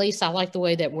 at least I like the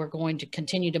way that we're going to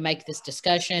continue to make this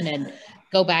discussion and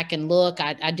go back and look.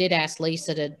 I did ask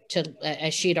Lisa to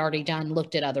as she had already done,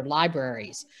 looked at other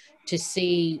libraries to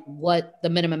see what the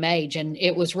minimum age, and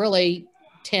it was really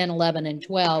 10, 11, and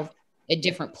 12 at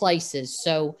different places.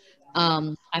 So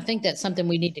I think that's something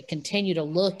we need to continue to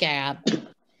look at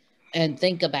and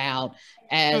think about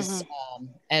as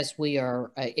we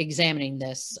are examining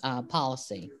this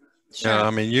policy. Sure. Yeah,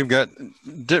 I mean, you've got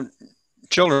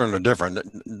children are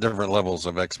different levels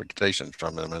of expectations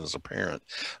from them as a parent.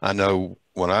 I know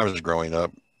when I was growing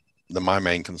up, my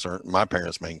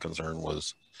parents' main concern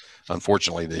was,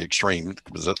 unfortunately, the extreme,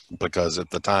 because at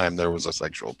the time there was a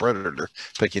sexual predator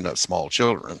picking up small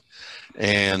children.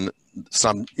 And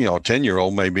some,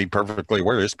 10-year-old may be perfectly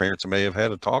aware his parents may have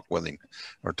had a talk with him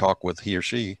or talk with he or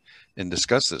she and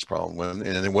discuss this problem,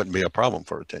 and it wouldn't be a problem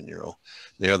for a 10-year-old.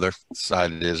 The other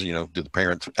side is, do the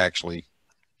parents actually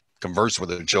converse with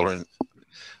their children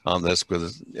on this?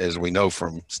 Because as we know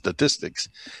from statistics,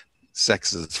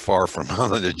 sex is far from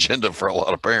on the agenda for a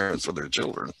lot of parents with their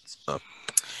children.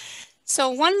 So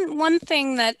one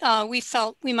thing that we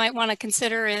felt we might want to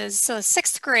consider is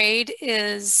sixth grade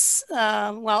is,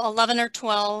 11 or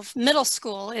 12. Middle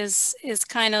school is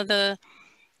kind of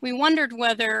we wondered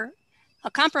whether a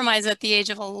compromise at the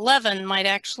age of 11 might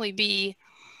actually be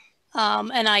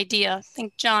an idea. I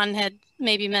think John had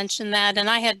maybe mentioned that, and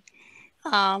I had,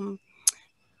 and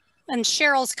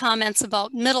Cheryl's comments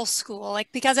about middle school,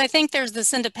 because I think there's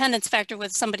this independence factor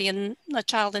with a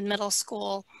child in middle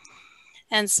school.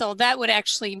 And so that would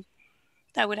actually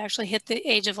hit the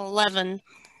age of 11.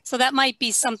 So that might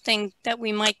be something that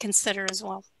we might consider as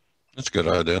well. That's a good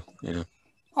idea. Yeah.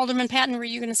 Alderman Patton, were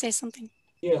you going to say something?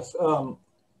 Yes.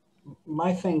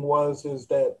 My thing is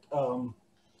that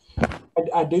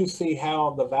I do see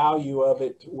how the value of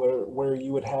it, where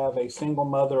you would have a single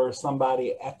mother or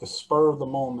somebody at the spur of the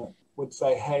moment would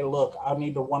say, hey, look, I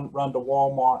need to run to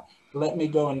Walmart. Let me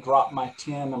go and drop my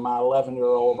 10 and my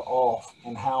 11-year-old off,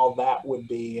 and how that would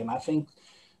be. And I think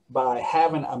by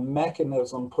having a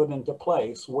mechanism put into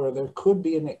place where there could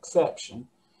be an exception,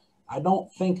 I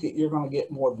don't think that you're going to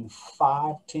get more than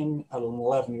 5, 10, and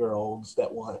 11-year-olds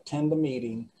that will attend the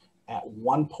meeting at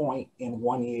one point in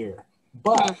 1 year.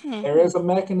 But there is a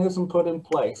mechanism put in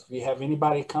place. If you have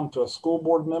anybody come to a school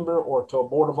board member or to a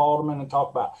board of aldermen and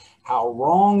talk about how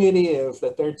wrong it is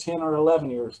that they're 10 or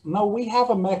 11 years, no, we have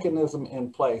a mechanism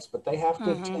in place, but they have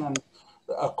to attend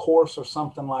a course or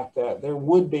something like that. There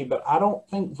would be, but I don't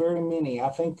think very many. I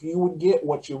think you would get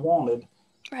what you wanted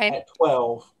at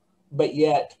 12, but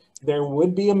yet there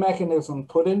would be a mechanism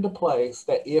put into place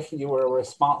that if you were a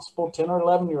responsible 10 or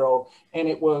 11-year-old, and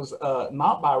it was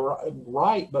not by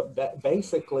right, but that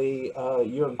basically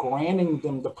you're granting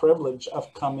them the privilege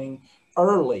of coming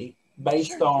early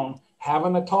based on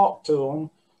having a talk to them,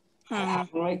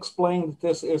 having them explain that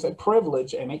this is a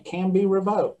privilege and it can be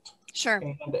revoked. Sure.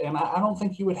 And I don't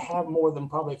think you would have more than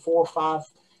probably 4 or 5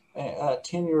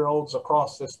 10-year-olds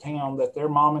across this town that their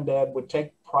mom and dad would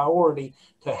take priority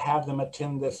to have them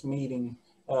attend this meeting,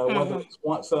 whether it's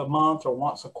once a month or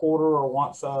once a quarter or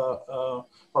once or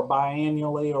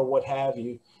biannually or what have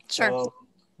you. Sure.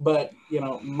 But you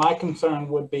know, my concern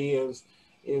would be is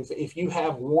if you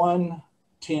have one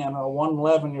 10 or one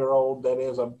 11-year-old that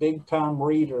is a big time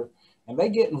reader and they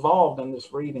get involved in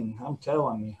this reading, I'm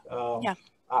telling you. Yeah.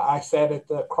 I sat at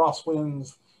the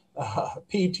Crosswinds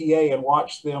PTA and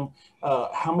watched them,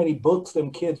 how many books them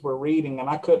kids were reading, and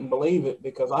I couldn't believe it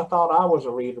because I thought I was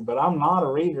a reader, but I'm not a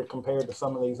reader compared to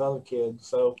some of these other kids.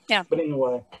 So, yeah. But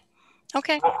anyway,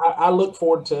 okay. I look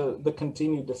forward to the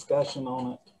continued discussion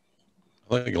on it.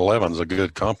 I think 11 is a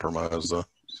good compromise, though.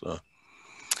 So.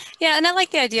 Yeah, and I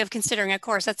like the idea of considering a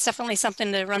course. That's definitely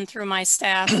something to run through my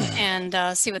staff and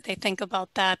see what they think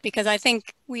about that, because I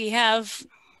think we have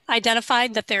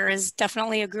identified that there is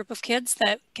definitely a group of kids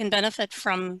that can benefit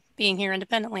from being here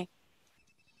independently.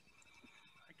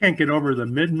 I can't get over the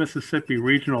Mid-Mississippi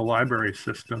Regional Library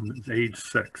System is age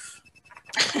 6.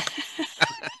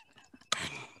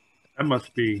 That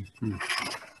must be.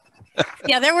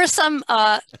 Yeah, there were some,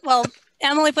 well,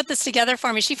 Emily put this together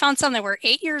for me. She found some that were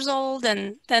 8 years old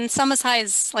and then some as high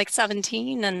as like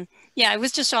 17. And yeah, it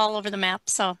was just all over the map.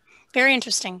 So very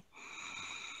interesting.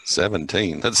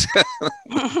 17. That's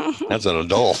that's an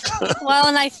adult. Well,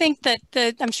 and I think that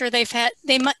I'm sure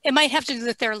it might have to do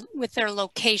with their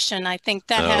location. I think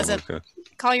that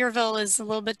Collierville is a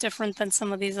little bit different than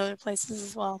some of these other places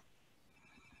as well.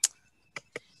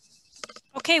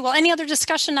 Okay, well, any other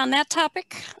discussion on that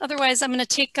topic? Otherwise, I'm going to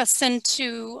take us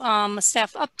into a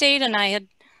staff update, and I'm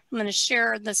going to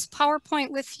share this PowerPoint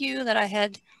with you that I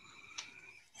had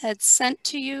sent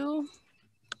to you.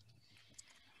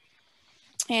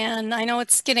 And I know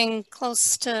it's getting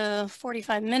close to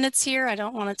 45 minutes here. I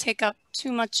don't want to take up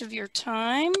too much of your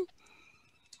time.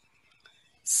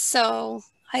 So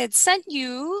I had sent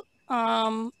you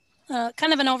kind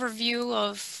of an overview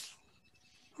of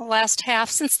the last half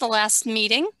since the last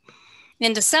meeting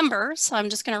in December. So I'm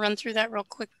just going to run through that real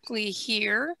quickly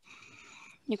here.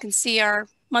 You can see our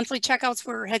monthly checkouts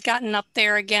had gotten up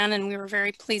there again, and we were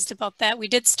very pleased about that. We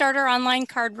did start our online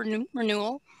card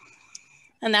renewal,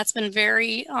 and that's been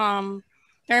very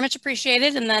much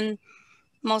appreciated. And then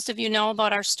most of you know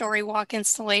about our Story Walk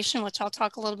installation, which I'll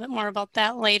talk a little bit more about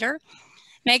that later.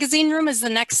 Magazine room is the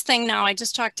next thing now. I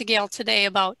just talked to Gail today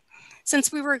about,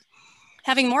 since we were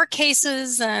having more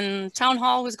cases and town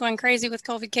hall was going crazy with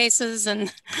COVID cases,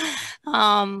 and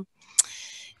town,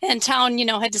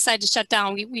 had decided to shut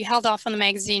down. We held off on the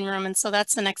magazine room, and so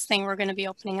that's the next thing we're going to be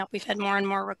opening up. We've had more and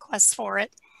more requests for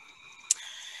it.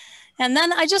 And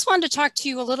then I just wanted to talk to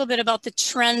you a little bit about the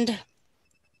trend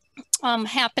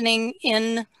happening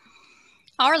in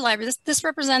our library. This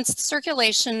represents the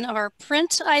circulation of our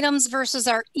print items versus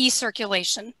our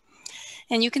e-circulation.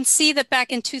 And you can see that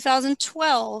back in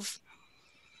 2012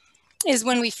 is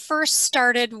when we first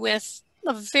started with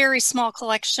a very small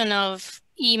collection of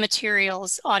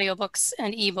e-materials, audiobooks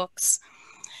and ebooks.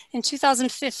 In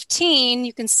 2015,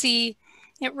 you can see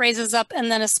it raises up,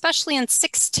 and then especially in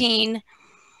 16,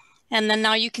 and then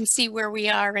now you can see where we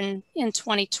are in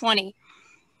 2020.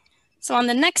 So on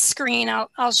the next screen,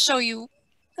 I'll show you,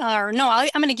 I'm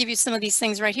going to give you some of these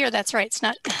things right here. That's right, it's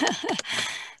not,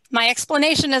 my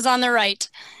explanation is on the right.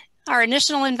 Our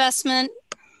initial investment,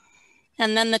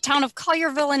 and then the town of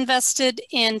Collierville invested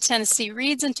in Tennessee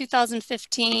Reads in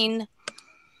 2015.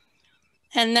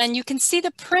 And then you can see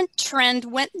the print trend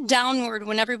went downward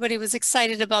when everybody was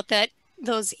excited about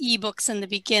those ebooks in the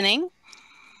beginning.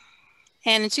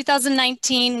 And in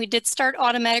 2019, we did start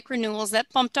automatic renewals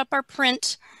that bumped up our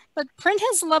print, but print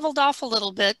has leveled off a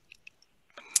little bit.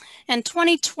 And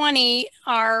 2020,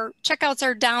 our checkouts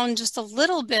are down just a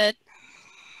little bit,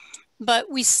 but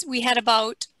we had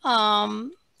about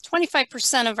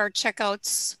 25% of our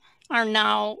checkouts are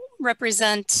now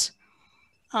represent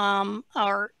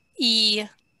our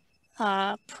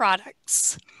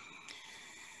products.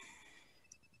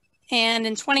 And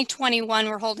in 2021,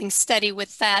 we're holding steady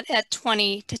with that at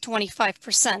 20 to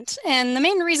 25%. And the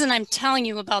main reason I'm telling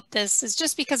you about this is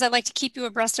just because I like to keep you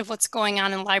abreast of what's going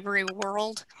on in library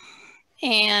world.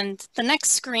 And the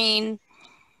next screen,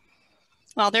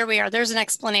 well, there we are. There's an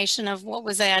explanation of what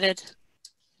was added.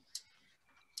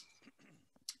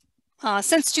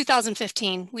 Since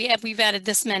 2015, we've added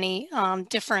this many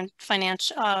different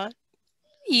financial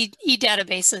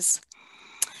e-databases.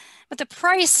 But the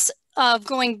price of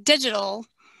going digital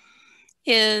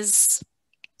is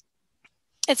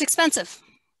it's expensive.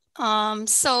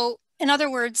 So in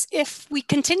other words, if we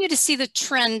continue to see the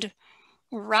trend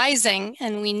rising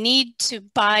and we need to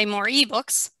buy more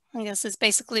ebooks, I guess is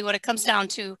basically what it comes down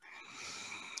to,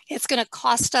 it's going to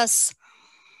cost us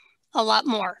a lot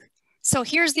more. So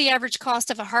here's the average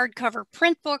cost of a hardcover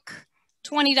print book,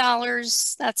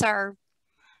 $20. That's our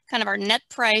kind of our net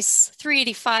price.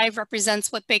 $3.85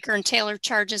 represents what Baker and Taylor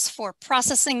charges for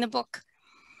processing the book.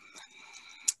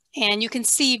 And you can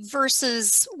see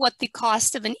versus what the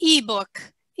cost of an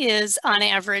ebook is on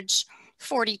average,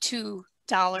 $42.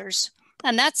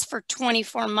 And that's for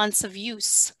 24 months of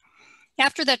use.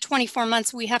 After that 24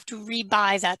 months, we have to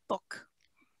rebuy that book.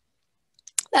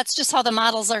 That's just how the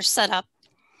models are set up.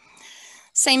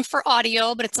 Same for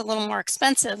audio, but it's a little more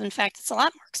expensive. In fact, it's a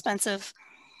lot more expensive.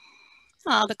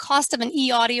 The cost of an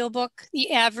e-audiobook,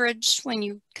 the average, when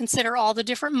you consider all the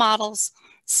different models,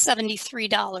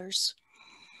 $73.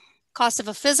 Cost of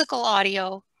a physical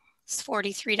audio is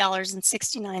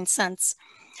 $43.69.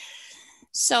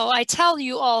 So I tell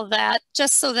you all that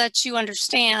just so that you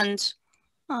understand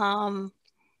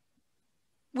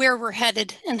where we're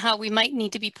headed and how we might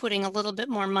need to be putting a little bit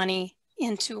more money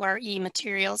into our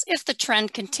e-materials if the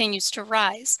trend continues to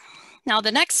rise. Now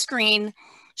the next screen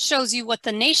shows you what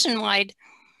the nationwide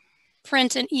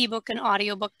print and ebook and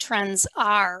audiobook trends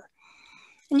are.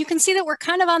 And you can see that we're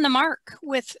kind of on the mark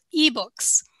with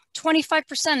ebooks.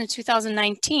 25% in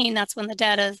 2019, that's when the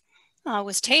data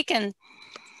was taken,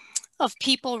 of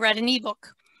people read an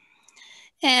ebook.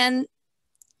 And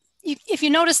if you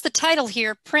notice the title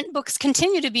here, print books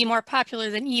continue to be more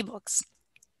popular than ebooks.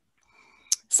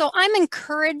 So I'm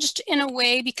encouraged in a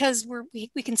way because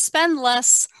we can spend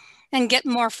less and get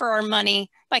more for our money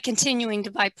by continuing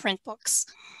to buy print books.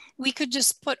 We could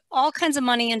just put all kinds of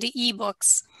money into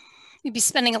ebooks. We'd be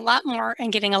spending a lot more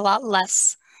and getting a lot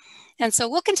less. And so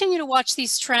we'll continue to watch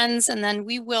these trends, and then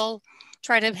we will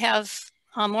try to have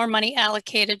more money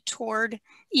allocated toward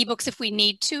ebooks if we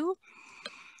need to.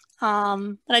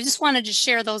 But I just wanted to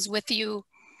share those with you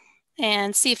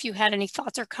and see if you had any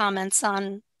thoughts or comments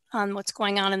on what's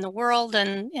going on in the world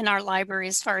and in our library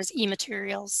as far as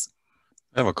e-materials.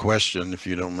 I have a question, if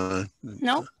you don't mind.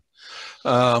 No.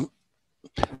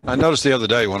 I noticed the other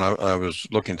day when I was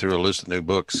looking through a list of new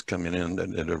books coming in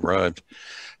that arrived,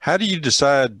 how do you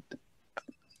decide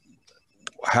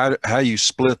how you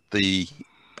split the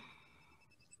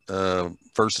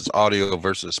versus audio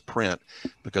versus print?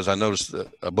 Because I noticed that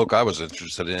a book I was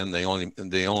interested in,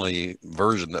 the only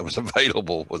version that was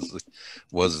available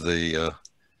was the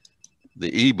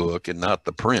ebook and not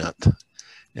the print.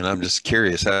 And I'm just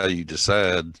curious how you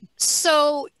decide.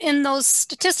 So in those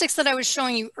statistics that I was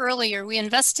showing you earlier, we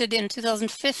invested in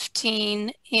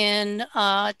 2015 in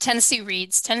Tennessee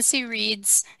Reads. Tennessee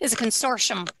Reads is a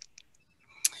consortium.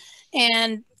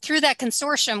 And through that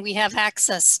consortium, we have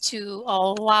access to a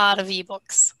lot of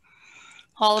ebooks.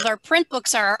 All of our print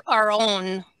books are our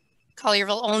own.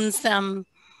 Collierville owns them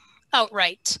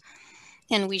outright.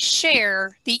 And we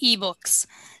share the ebooks.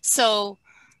 So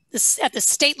at the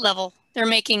state level, they're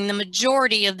making the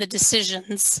majority of the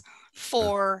decisions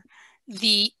for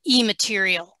the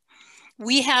e-material.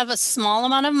 We have a small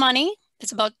amount of money.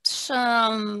 It's about,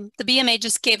 the BMA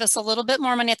just gave us a little bit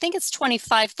more money. I think it's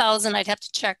 $25,000, I'd have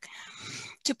to check,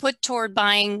 to put toward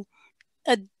buying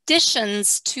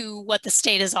additions to what the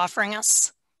state is offering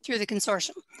us through the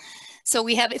consortium. So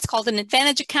we have, it's called an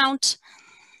Advantage account.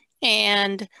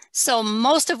 And so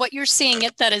most of what you're seeing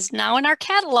that is now in our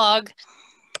catalog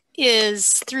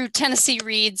is through Tennessee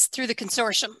Reads, through the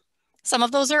consortium. Some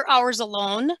of those are ours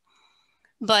alone,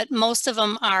 but most of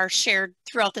them are shared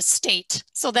throughout the state.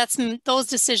 So that's those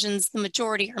decisions, the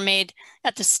majority are made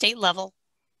at the state level.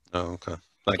 Oh, okay.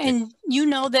 Thank you. And you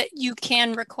know that you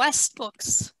can request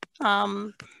books.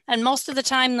 And most of the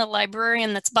time, the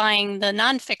librarian that's buying the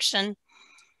nonfiction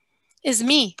is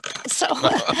me. So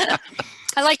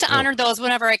I like to honor those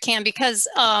whenever I can, because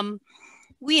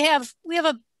we have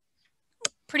a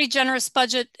pretty generous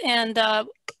budget, and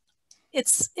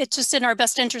it's just in our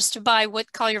best interest to buy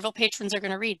what Collierville patrons are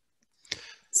going to read.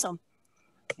 So,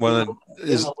 well,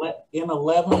 in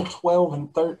 11, 12,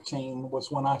 and 13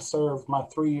 was when I served my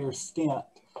 3-year stint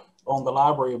on the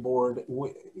library board.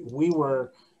 We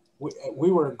were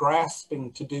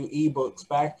grasping to do ebooks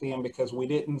back then because we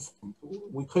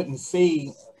couldn't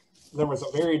see. There was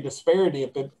a very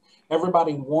disparity.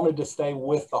 Everybody wanted to stay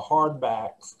with the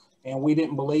hardbacks, and we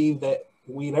didn't believe that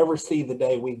we'd ever see the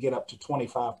day we'd get up to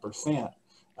 25%.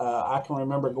 I can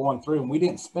remember going through, and we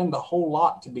didn't spend a whole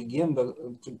lot to begin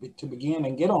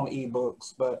and get on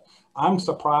ebooks, but I'm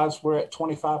surprised we're at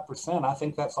 25%. I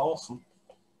think that's awesome.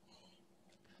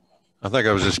 I think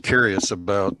I was just curious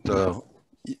about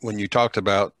when you talked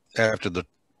about after the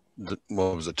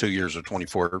what was it, 2 years or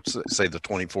 24, say the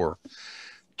 24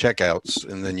 checkouts,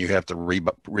 and then you have to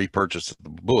repurchase the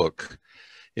book,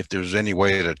 if there's any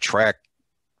way to track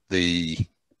the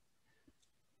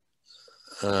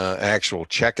actual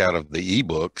checkout of the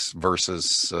ebooks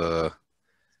versus,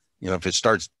 if it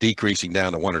starts decreasing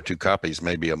down to 1 or 2 copies,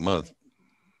 maybe a month,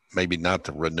 maybe not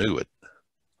to renew it.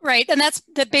 Right, and that's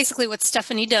basically what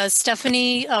Stephanie does.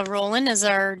 Stephanie Rowland is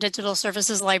our digital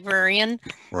services librarian,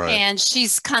 Right. And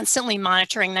she's constantly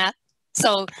monitoring that.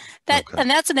 So that, Okay. and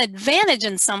that's an advantage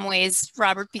in some ways,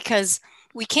 Robert, because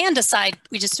we can decide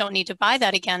we just don't need to buy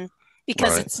that again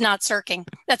because Right. it's not circing.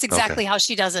 That's exactly how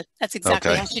she does it. That's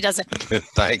exactly how she does it.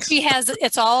 Thanks. She has,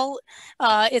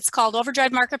 it's called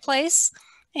Overdrive Marketplace,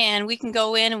 and we can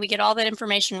go in and we get all that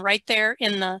information right there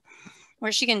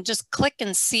where she can just click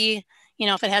and see,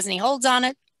 if it has any holds on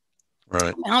it,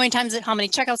 Right. how many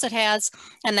checkouts it has,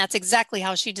 and that's exactly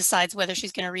how she decides whether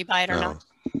she's going to rebuy it or not.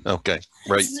 Okay,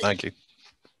 great, thank you.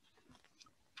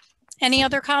 Any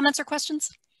other comments or questions?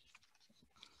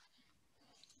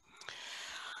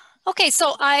 Okay,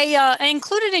 so I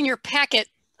included in your packet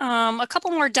a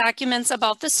couple more documents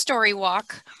about this story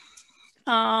walk.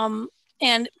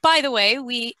 And by the way,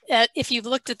 if you've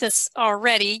looked at this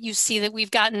already, you see that we've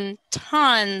gotten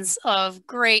tons of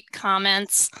great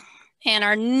comments. And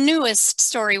our newest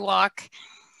story walk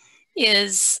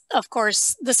is, of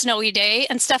course, the snowy day.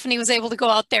 And Stephanie was able to go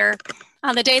out there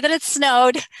on the day that it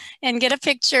snowed and get a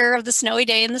picture of the snowy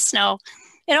day in the snow.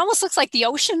 It almost looks like the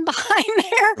ocean behind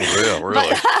there.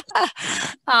 Really?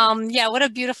 But, yeah, what a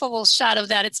beautiful shot of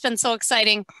that. It's been so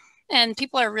exciting. And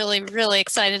people are really, really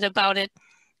excited about it.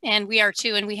 And we are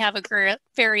too, and we have a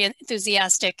very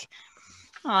enthusiastic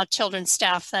children's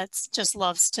staff that just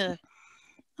loves to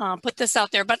put this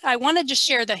out there. But I wanted to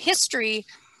share the history.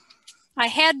 I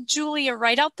had Julia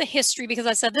write out the history because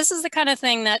I said, this is the kind of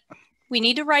thing that we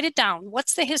need to write it down.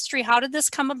 What's the history? How did this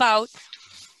come about?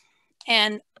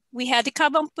 And we had to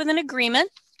come up with an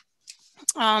agreement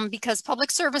because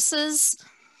public services,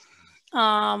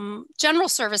 general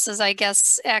services, I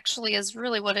guess, actually is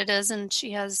really what it is. And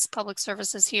she has public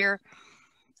services here,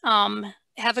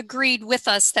 have agreed with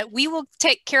us that we will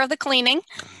take care of the cleaning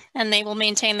and they will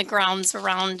maintain the grounds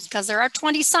around, because there are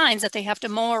 20 signs that they have to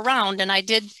mow around. And I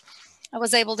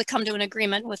was able to come to an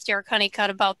agreement with Derek Honeycutt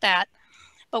about that,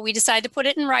 but we decided to put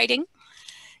it in writing.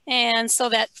 And so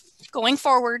that going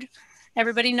forward,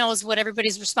 everybody knows what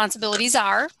everybody's responsibilities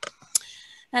are.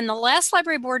 And the last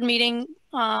library board meeting,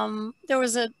 there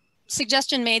was a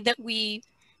suggestion made that we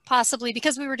possibly,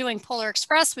 because we were doing Polar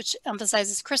Express, which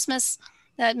emphasizes Christmas,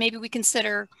 that maybe we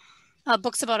consider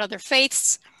books about other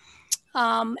faiths.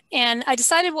 And I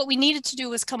decided what we needed to do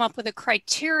was come up with a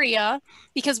criteria,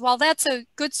 because while that's a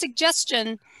good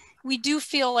suggestion, we do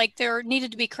feel like there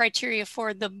needed to be criteria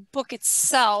for the book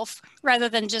itself, rather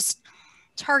than just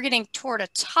targeting toward a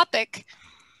topic.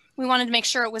 We wanted to make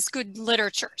sure it was good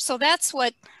literature. So that's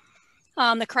what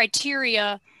the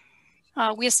criteria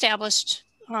we established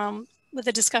with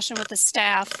a discussion with the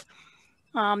staff,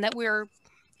 that we're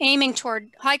aiming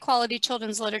toward high quality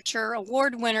children's literature,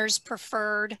 award winners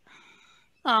preferred,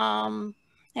 and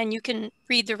you can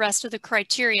read the rest of the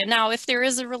criteria. Now, if there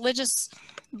is a religious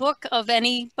book of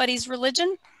anybody's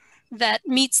religion that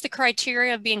meets the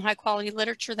criteria of being high quality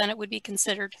literature, then it would be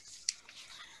considered.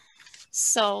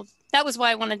 So that was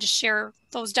why I wanted to share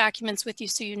those documents with you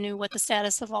so you knew what the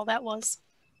status of all that was.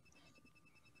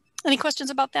 Any questions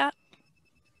about that?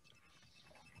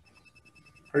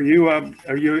 Are you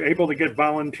able to get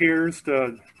volunteers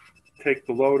to take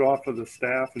the load off of the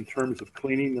staff in terms of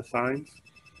cleaning the signs?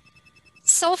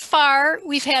 So far,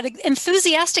 we've had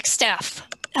enthusiastic staff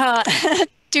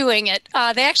doing it.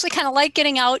 They actually kind of like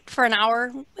getting out for an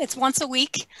hour. It's once a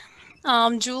week.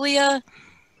 Julia,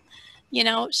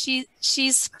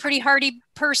 she's a pretty hardy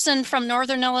person from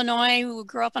Northern Illinois who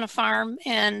grew up on a farm,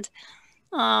 and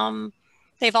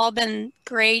they've all been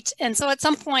great. And so at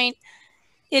some point,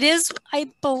 it is, I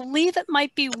believe it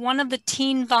might be one of the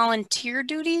teen volunteer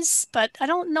duties, but I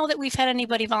don't know that we've had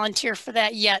anybody volunteer for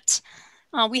that yet.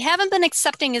 We haven't been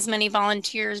accepting as many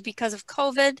volunteers because of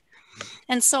COVID.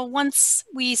 And so once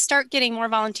we start getting more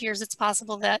volunteers, it's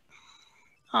possible that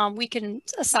we can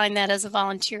assign that as a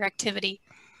volunteer activity.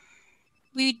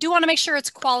 We do want to make sure it's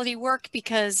quality work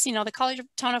because, the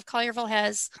town of Collierville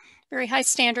has very high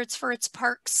standards for its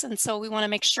parks. And so we want to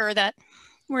make sure that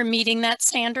we're meeting that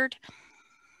standard.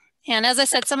 And as I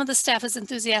said, some of the staff is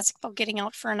enthusiastic about getting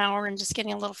out for an hour and just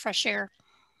getting a little fresh air.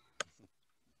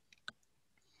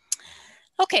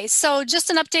 Okay, so just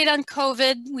an update on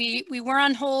COVID. We were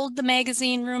on hold, the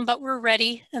magazine room, but we're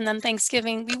ready. And then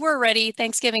Thanksgiving, we were ready.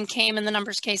 Thanksgiving came and the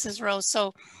numbers cases rose.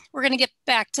 So we're going to get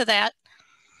back to that.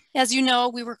 As you know,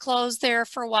 we were closed there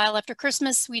for a while after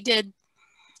Christmas. We did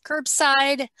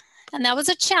curbside, and that was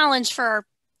a challenge for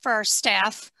our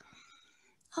staff.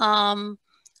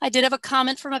 I did have a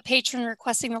comment from a patron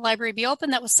requesting the library be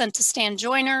open that was sent to Stan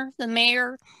Joyner, the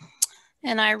mayor.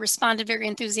 And I responded very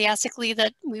enthusiastically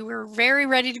that we were very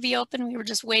ready to be open. We were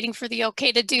just waiting for the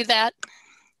okay to do that.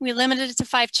 We limited it to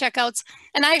 5 checkouts.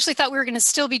 And I actually thought we were going to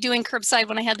still be doing curbside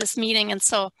when I had this meeting. And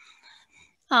so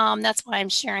that's why I'm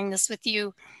sharing this with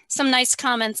you. Some nice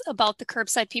comments about the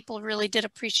curbside. People really did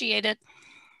appreciate it.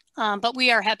 But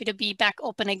we are happy to be back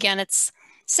open again. It's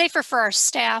safer for our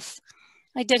staff.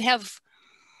 I did have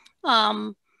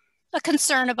a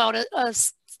concern about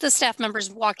the staff members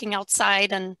walking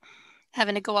outside and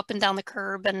having to go up and down the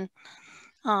curb, and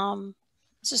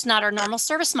it's just not our normal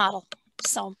service model.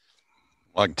 So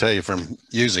I can tell you from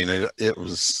using it,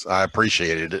 I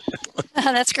appreciated it.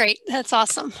 That's great. That's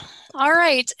awesome. All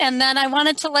right. And then I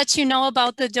wanted to let you know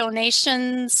about the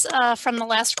donations from the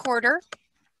last quarter.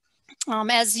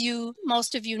 As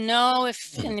most of you know,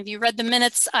 if you read the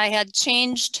minutes, I had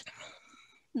changed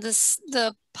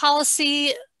the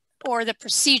policy or the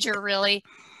procedure really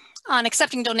on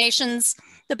accepting donations.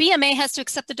 The BMA has to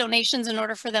accept the donations in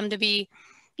order for them to be,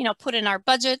 put in our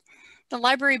budget. The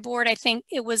library board, I think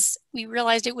we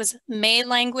realized it was May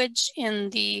language in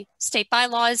the state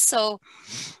bylaws. So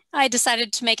I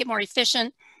decided to make it more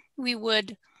efficient. We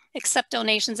would accept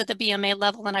donations at the BMA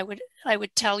level, and I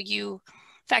would tell you.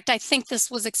 In fact, I think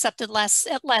this was accepted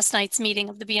at last night's meeting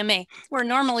of the BMA, where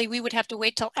normally we would have to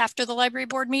wait till after the library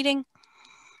board meeting.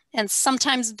 And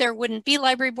sometimes there wouldn't be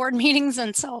library board meetings.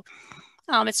 And so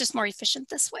it's just more efficient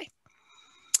this way.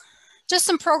 Just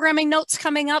some programming notes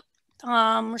coming up.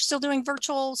 We're still doing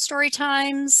virtual story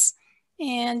times.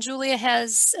 And Julia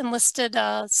has enlisted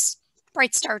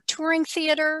Bright Star Touring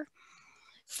Theater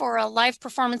for a live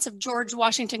performance of George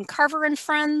Washington Carver and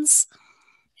Friends.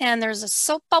 And there's a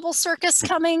soap bubble circus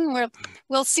coming.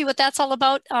 We'll see what that's all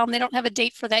about. They don't have a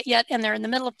date for that yet, and they're in the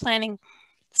middle of planning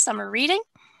summer reading.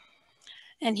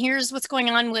 And here's what's going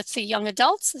on with the young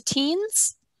adults, the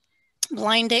teens.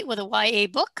 Blind date with a YA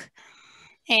book.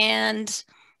 And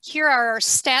here are our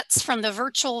stats from the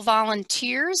virtual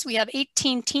volunteers. We have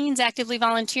 18 teens actively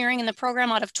volunteering in the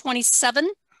program out of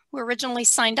 27 who originally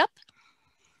signed up.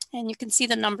 And you can see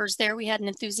the numbers there. We had an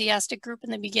enthusiastic group in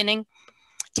the beginning.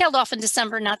 Tailed off in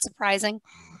December, not surprising,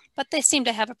 but they seem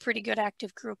to have a pretty good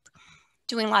active group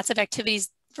doing lots of activities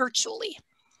virtually.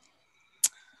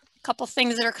 A couple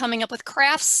things that are coming up with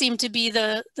crafts seem to be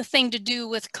the thing to do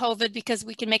with COVID, because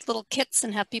we can make little kits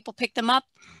and have people pick them up.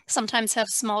 Sometimes have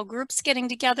small groups getting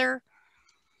together.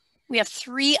 We have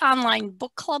 3 online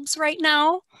book clubs right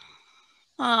now.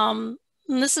 And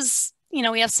this is,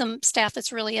 we have some staff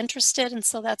that's really interested, and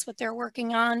so that's what they're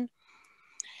working on.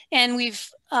 And we've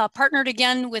partnered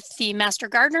again with the Master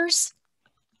Gardeners,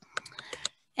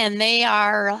 and they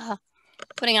are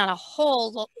putting on a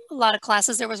whole lot of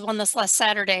classes. There was one this last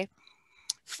Saturday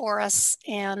for us,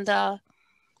 and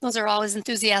those are always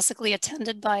enthusiastically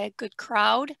attended by a good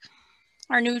crowd.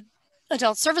 Our new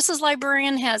adult services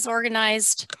librarian has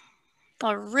organized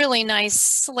a really nice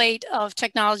slate of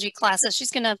technology classes.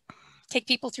 She's going to take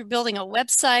people through building a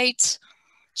website,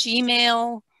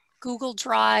 Gmail, Google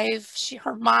Drive.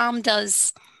 Her mom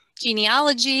does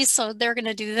genealogy, so they're going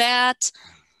to do that.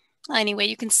 Anyway,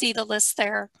 you can see the list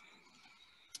there.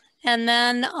 And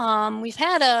then we've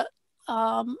had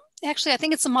actually, I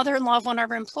think it's the mother-in-law of one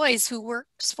of our employees who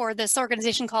works for this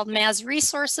organization called Maz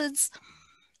Resources.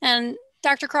 And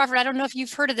Dr. Crawford, I don't know if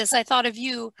you've heard of this. I thought of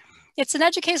you. It's an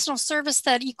educational service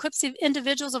that equips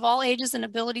individuals of all ages and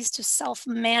abilities to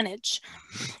self-manage.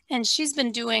 And she's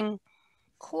been doing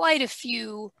quite a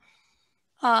few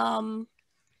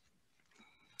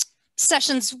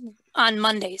sessions on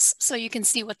Mondays. So you can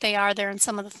see what they are there and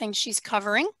some of the things she's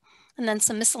covering. And then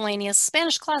some miscellaneous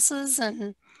Spanish classes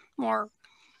and more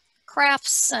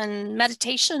crafts and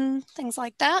meditation, things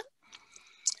like that.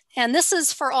 And this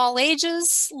is for all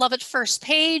ages. Love at First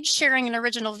Page, sharing an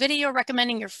original video,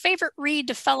 recommending your favorite read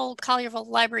to fellow Collierville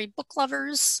Library book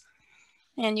lovers.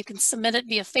 And you can submit it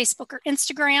via Facebook or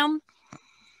Instagram.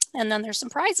 And then there's some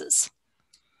prizes.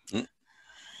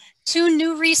 2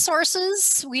 new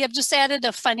resources. We have just added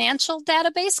a financial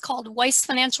database called Weiss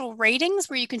Financial Ratings,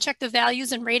 where you can check the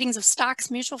values and ratings of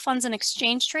stocks, mutual funds, and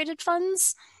exchange traded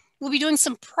funds. We'll be doing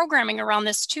some programming around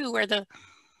this too, where the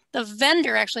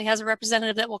vendor actually has a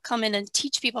representative that will come in and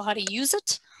teach people how to use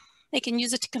it. They can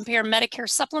use it to compare Medicare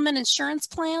supplement insurance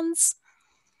plans.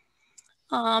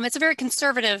 It's a very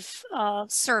conservative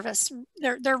service.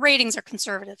 Their ratings are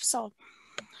conservative. So,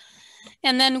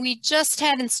 and then we just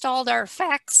had installed our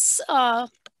fax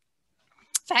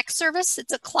service.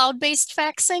 It's a cloud-based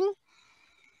faxing.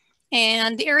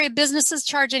 And the area businesses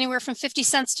charge anywhere from 50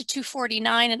 cents to $2.49,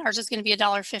 and ours is going to be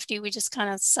 $1.50. We just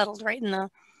kind of settled right in the,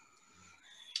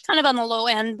 kind of on the low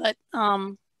end, but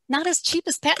not as cheap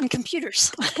as Patton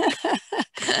Computers.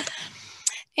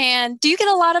 And do you get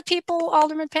a lot of people,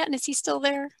 Alderman Patton, is he still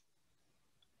there,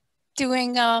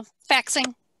 doing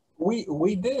faxing?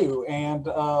 We do, and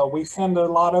we send a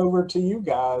lot over to you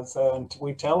guys, and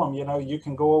we tell them, you know, you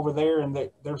can go over there, and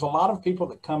there's a lot of people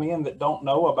that come in that don't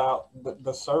know about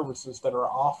the services that are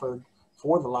offered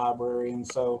for the library, and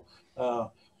so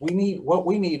what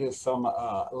we need is some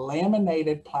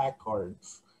laminated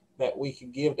placards that we can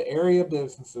give to area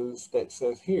businesses that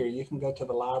says, here, you can go to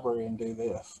the library and do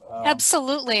this.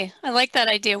 Absolutely, I like that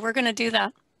idea. We're going to do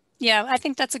that. Yeah, I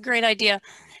think that's a great idea,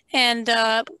 and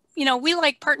you know, we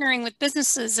like partnering with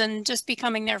businesses and just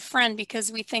becoming their friend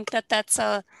because we think that that's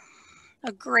a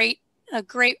great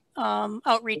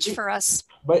outreach for us.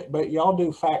 But y'all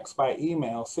do fax by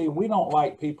email. See, we don't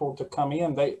like people to come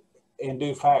in and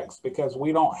do fax because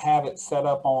we don't have it set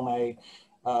up on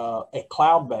a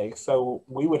cloud base. So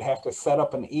we would have to set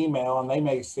up an email, and they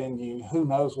may send you who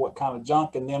knows what kind of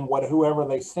junk, and then whoever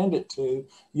they send it to,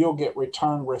 you'll get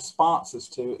return responses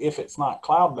to if it's not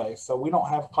cloud based. So we don't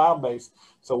have cloud based.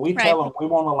 So we tell them we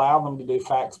won't allow them to do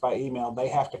fax by email. They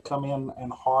have to come in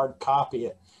and hard copy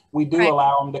it. We do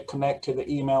allow them to connect to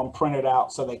the email and print it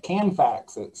out so they can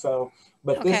fax it. So,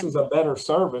 but this is a better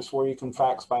service where you can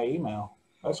fax by email.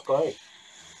 That's great.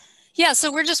 Yeah,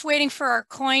 so we're just waiting for our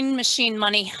coin machine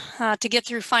money to get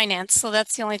through finance. So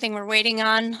that's the only thing we're waiting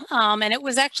on. And it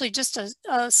was actually just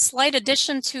a slight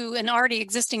addition to an already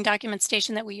existing document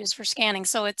station that we use for scanning.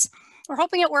 So we're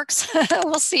hoping it works.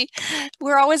 We'll see.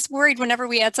 We're always worried whenever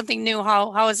we add something new,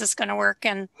 how is this going to work?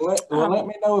 And let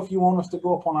me know if you want us to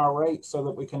go up on our rate so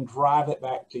that we can drive it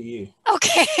back to you.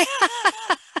 Okay.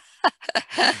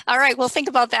 All right, we'll think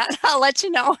about that. I'll let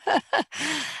you know.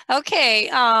 Okay.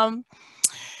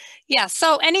 Yeah,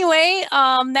 so anyway,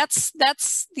 that's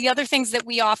the other things that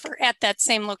we offer at that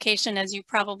same location, as you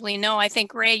probably know. I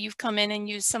think, Ray, you've come in and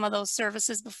used some of those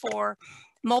services before.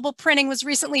 Mobile printing was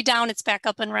recently down. It's back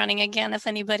up and running again if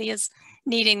anybody is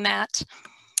needing that.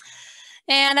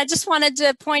 And I just wanted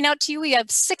to point out to you, we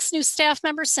have 6 new staff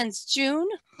members since June.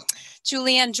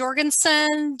 Julianne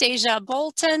Jorgensen, Deja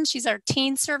Bolton, she's our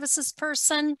teen services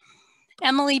person.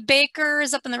 Emily Baker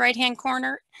is up in the right-hand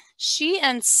corner. She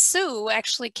and Sue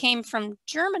actually came from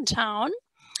Germantown.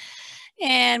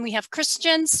 And we have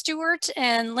Christian Stewart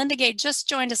and Linda Gay just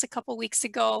joined us a couple weeks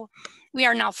ago. We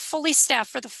are now fully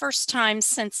staffed for the first time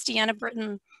since Deanna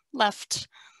Britton left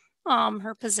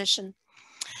her position.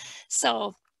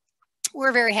 So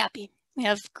we're very happy. We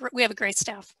have a great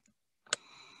staff.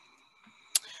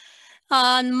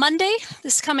 On Monday,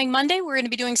 this coming Monday, we're going to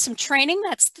be doing some training.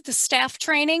 That's the staff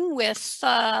training with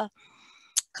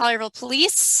Collierville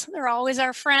Police. They're always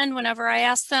our friend. Whenever I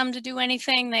ask them to do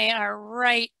anything, they are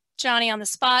right Johnny on the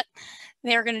spot.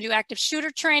 They're going to do active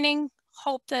shooter training.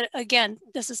 Hope that, again,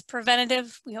 this is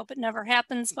preventative. We hope it never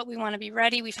happens, but we want to be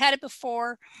ready. We've had it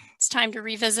before. It's time to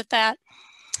revisit that.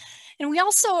 And we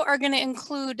also are going to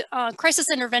include crisis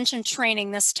intervention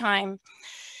training this time.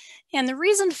 And the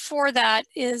reason for that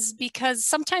is because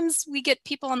sometimes we get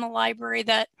people in the library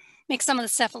that make some of the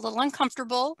staff a little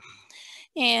uncomfortable.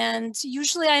 And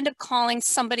usually I end up calling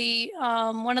somebody,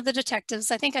 one of the detectives.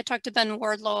 I think I talked to Ben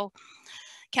Wardlow,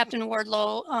 Captain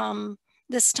Wardlow,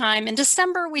 this time. In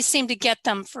December, we seem to get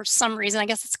them for some reason. I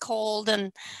guess it's cold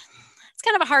and it's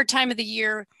kind of a hard time of the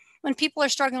year when people are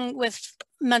struggling with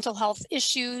mental health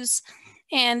issues.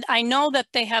 And I know that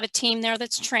they have a team there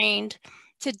that's trained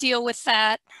to deal with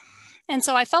that. And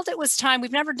so I felt it was time,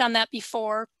 we've never done that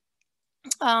before,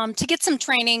 to get some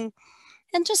training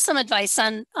and just some advice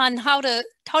on how to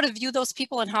view those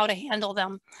people and how to handle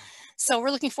them. So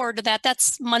we're looking forward to that.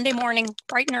 That's Monday morning,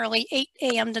 bright and early, 8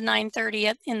 a.m. to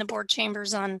 9:30 in the board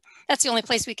chambers. That's the only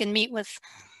place we can meet with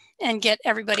and get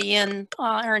everybody in.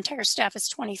 Our entire staff is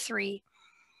 23.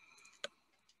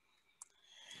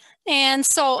 And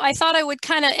so I thought I would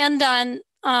kind of end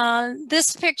on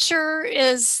this picture.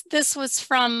 This was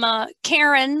from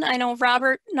Karen. I know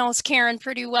Robert knows Karen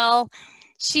pretty well.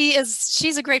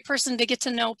 She's a great person to get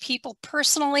to know people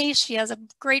personally. She has a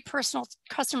great personal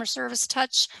customer service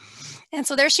touch. And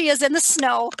so there she is in the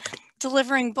snow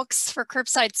delivering books for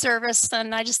curbside service,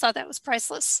 and I just thought that was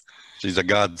priceless. She's a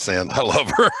godsend. I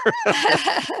love her.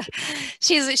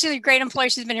 She's a great employee.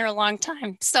 She's been here a long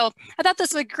time. So I thought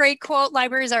this was a great quote.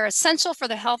 Libraries are essential for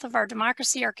the health of our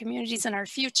democracy, our communities, and our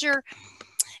future.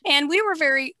 And we were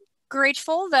very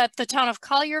grateful that the town of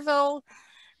Collierville,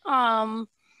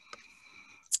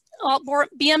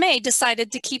 BMA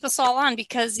decided to keep us all on,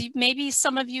 because maybe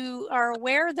some of you are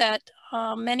aware that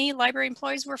many library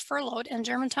employees were furloughed, and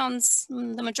Germantown's,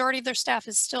 the majority of their staff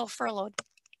is still furloughed.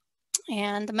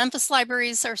 And the Memphis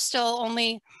libraries are still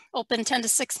only open 10 to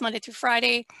 6 Monday through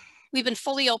Friday. We've been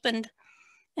fully opened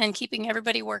and keeping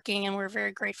everybody working, and we're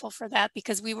very grateful for that,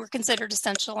 because we were considered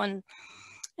essential,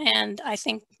 and I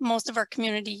think most of our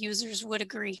community users would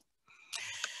agree.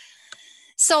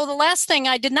 So the last thing,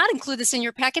 I did not include this in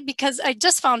your packet because I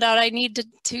just found out I need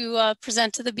to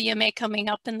present to the BMA coming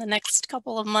up in the next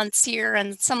couple of months here,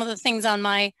 and some of the things on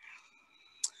my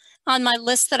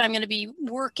list that I'm going to be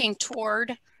working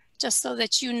toward, just so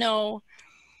that you know.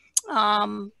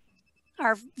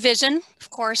 Our vision,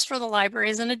 of course, for the library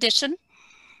is an addition.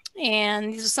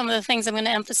 And these are some of the things I'm going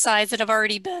to emphasize that have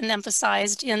already been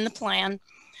emphasized in the plan.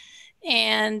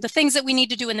 And the things that we need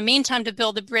to do in the meantime to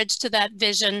build a bridge to that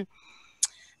vision.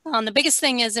 The biggest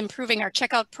thing is improving our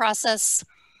checkout process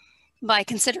by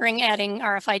considering adding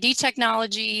RFID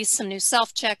technology, some new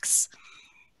self-checks.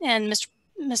 And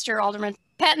Mr. Alderman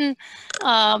Patton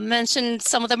mentioned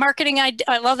some of the marketing.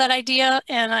 I love that idea,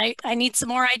 and I need some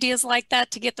more ideas like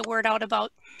that to get the word out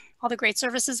about all the great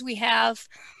services we have.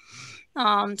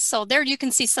 So there you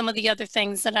can see some of the other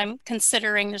things that I'm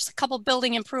considering. There's a couple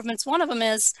building improvements. One of them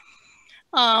is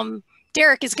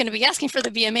Derek is going to be asking for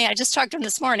the BMA. I just talked to him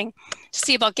this morning to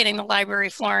see about getting the library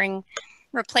flooring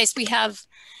replaced. We have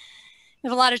a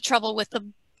lot of trouble with the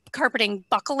carpeting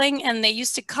buckling, and they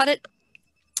used to cut it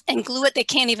and glue it. They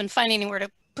can't even find anywhere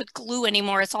to put glue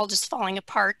anymore. It's all just falling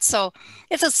apart. So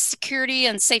it's a security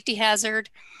and safety hazard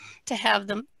to have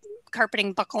the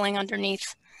carpeting buckling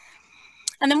underneath.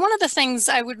 And then one of the things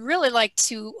I would really like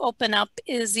to open up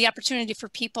is the opportunity for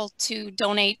people to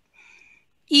donate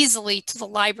easily to the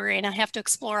library, and I have to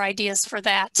explore ideas for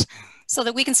that so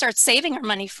that we can start saving our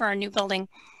money for our new building.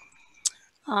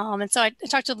 And so I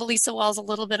talked to Lisa Wells a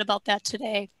little bit about that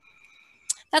today.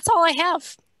 That's all I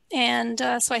have. And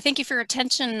so I thank you for your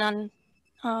attention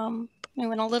on, we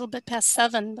went a little bit past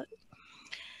 7, but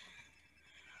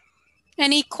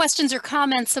any questions or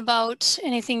comments about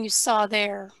anything you saw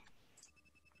there?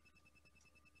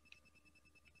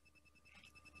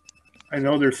 I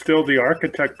know there's still the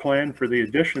architect plan for the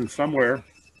addition somewhere.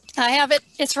 I have it.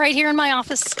 It's right here in my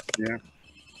office. Yeah.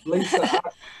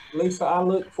 Lisa, I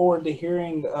look forward to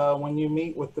hearing when you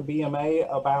meet with the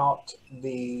BMA about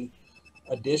the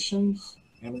additions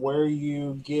and where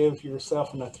you give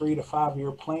yourself in a 3 to 5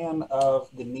 year plan of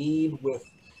the need with,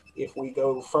 if we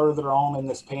go further on in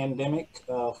this pandemic,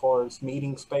 for its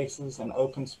meeting spaces and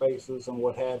open spaces and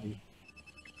what have you.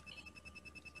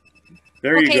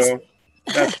 There you go.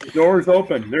 That's the door's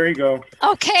open. There you go.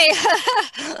 Okay.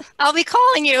 I'll be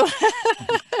calling you.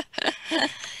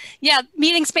 Yeah,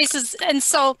 meeting spaces. And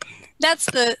so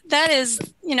that is,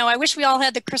 you know, I wish we all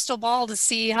had the crystal ball to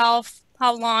see how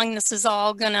long this is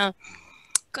all gonna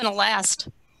last.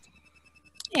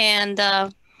 And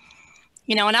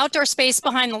you know, an outdoor space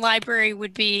behind the library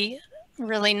would be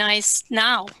really nice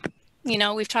now. You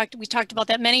know, we talked about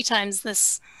that many times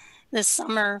this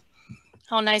summer,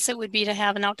 how nice it would be to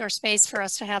have an outdoor space for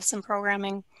us to have some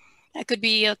programming. That could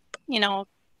be a, you know,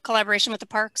 collaboration with the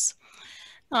parks.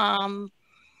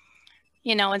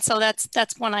 You know, and so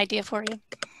that's one idea for you.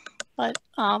 But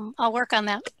I'll work on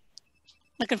that.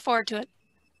 Looking forward to it.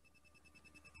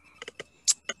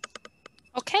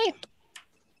 Okay.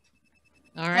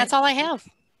 All right. That's all I have.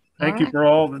 Thank you for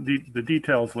all the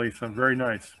details, Lisa. Very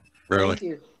nice. Really? Thank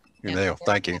you. You nail.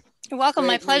 Thank you. You're welcome.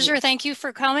 My Great pleasure. meeting. Thank you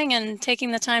for coming and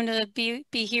taking the time to be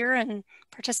here and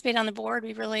participate on the board.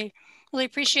 We really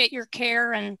appreciate your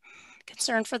care and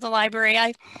concern for the library.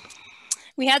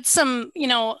 We had some, you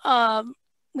know,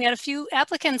 we had a few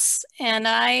applicants, and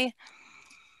I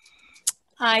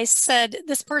said,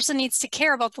 this person needs to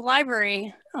care about the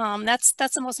library. That's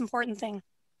the most important thing.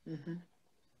 Mm-hmm.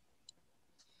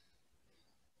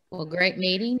 Well, great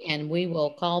meeting, and we will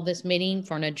call this meeting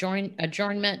for an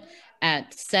adjournment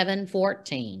at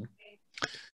 7:14.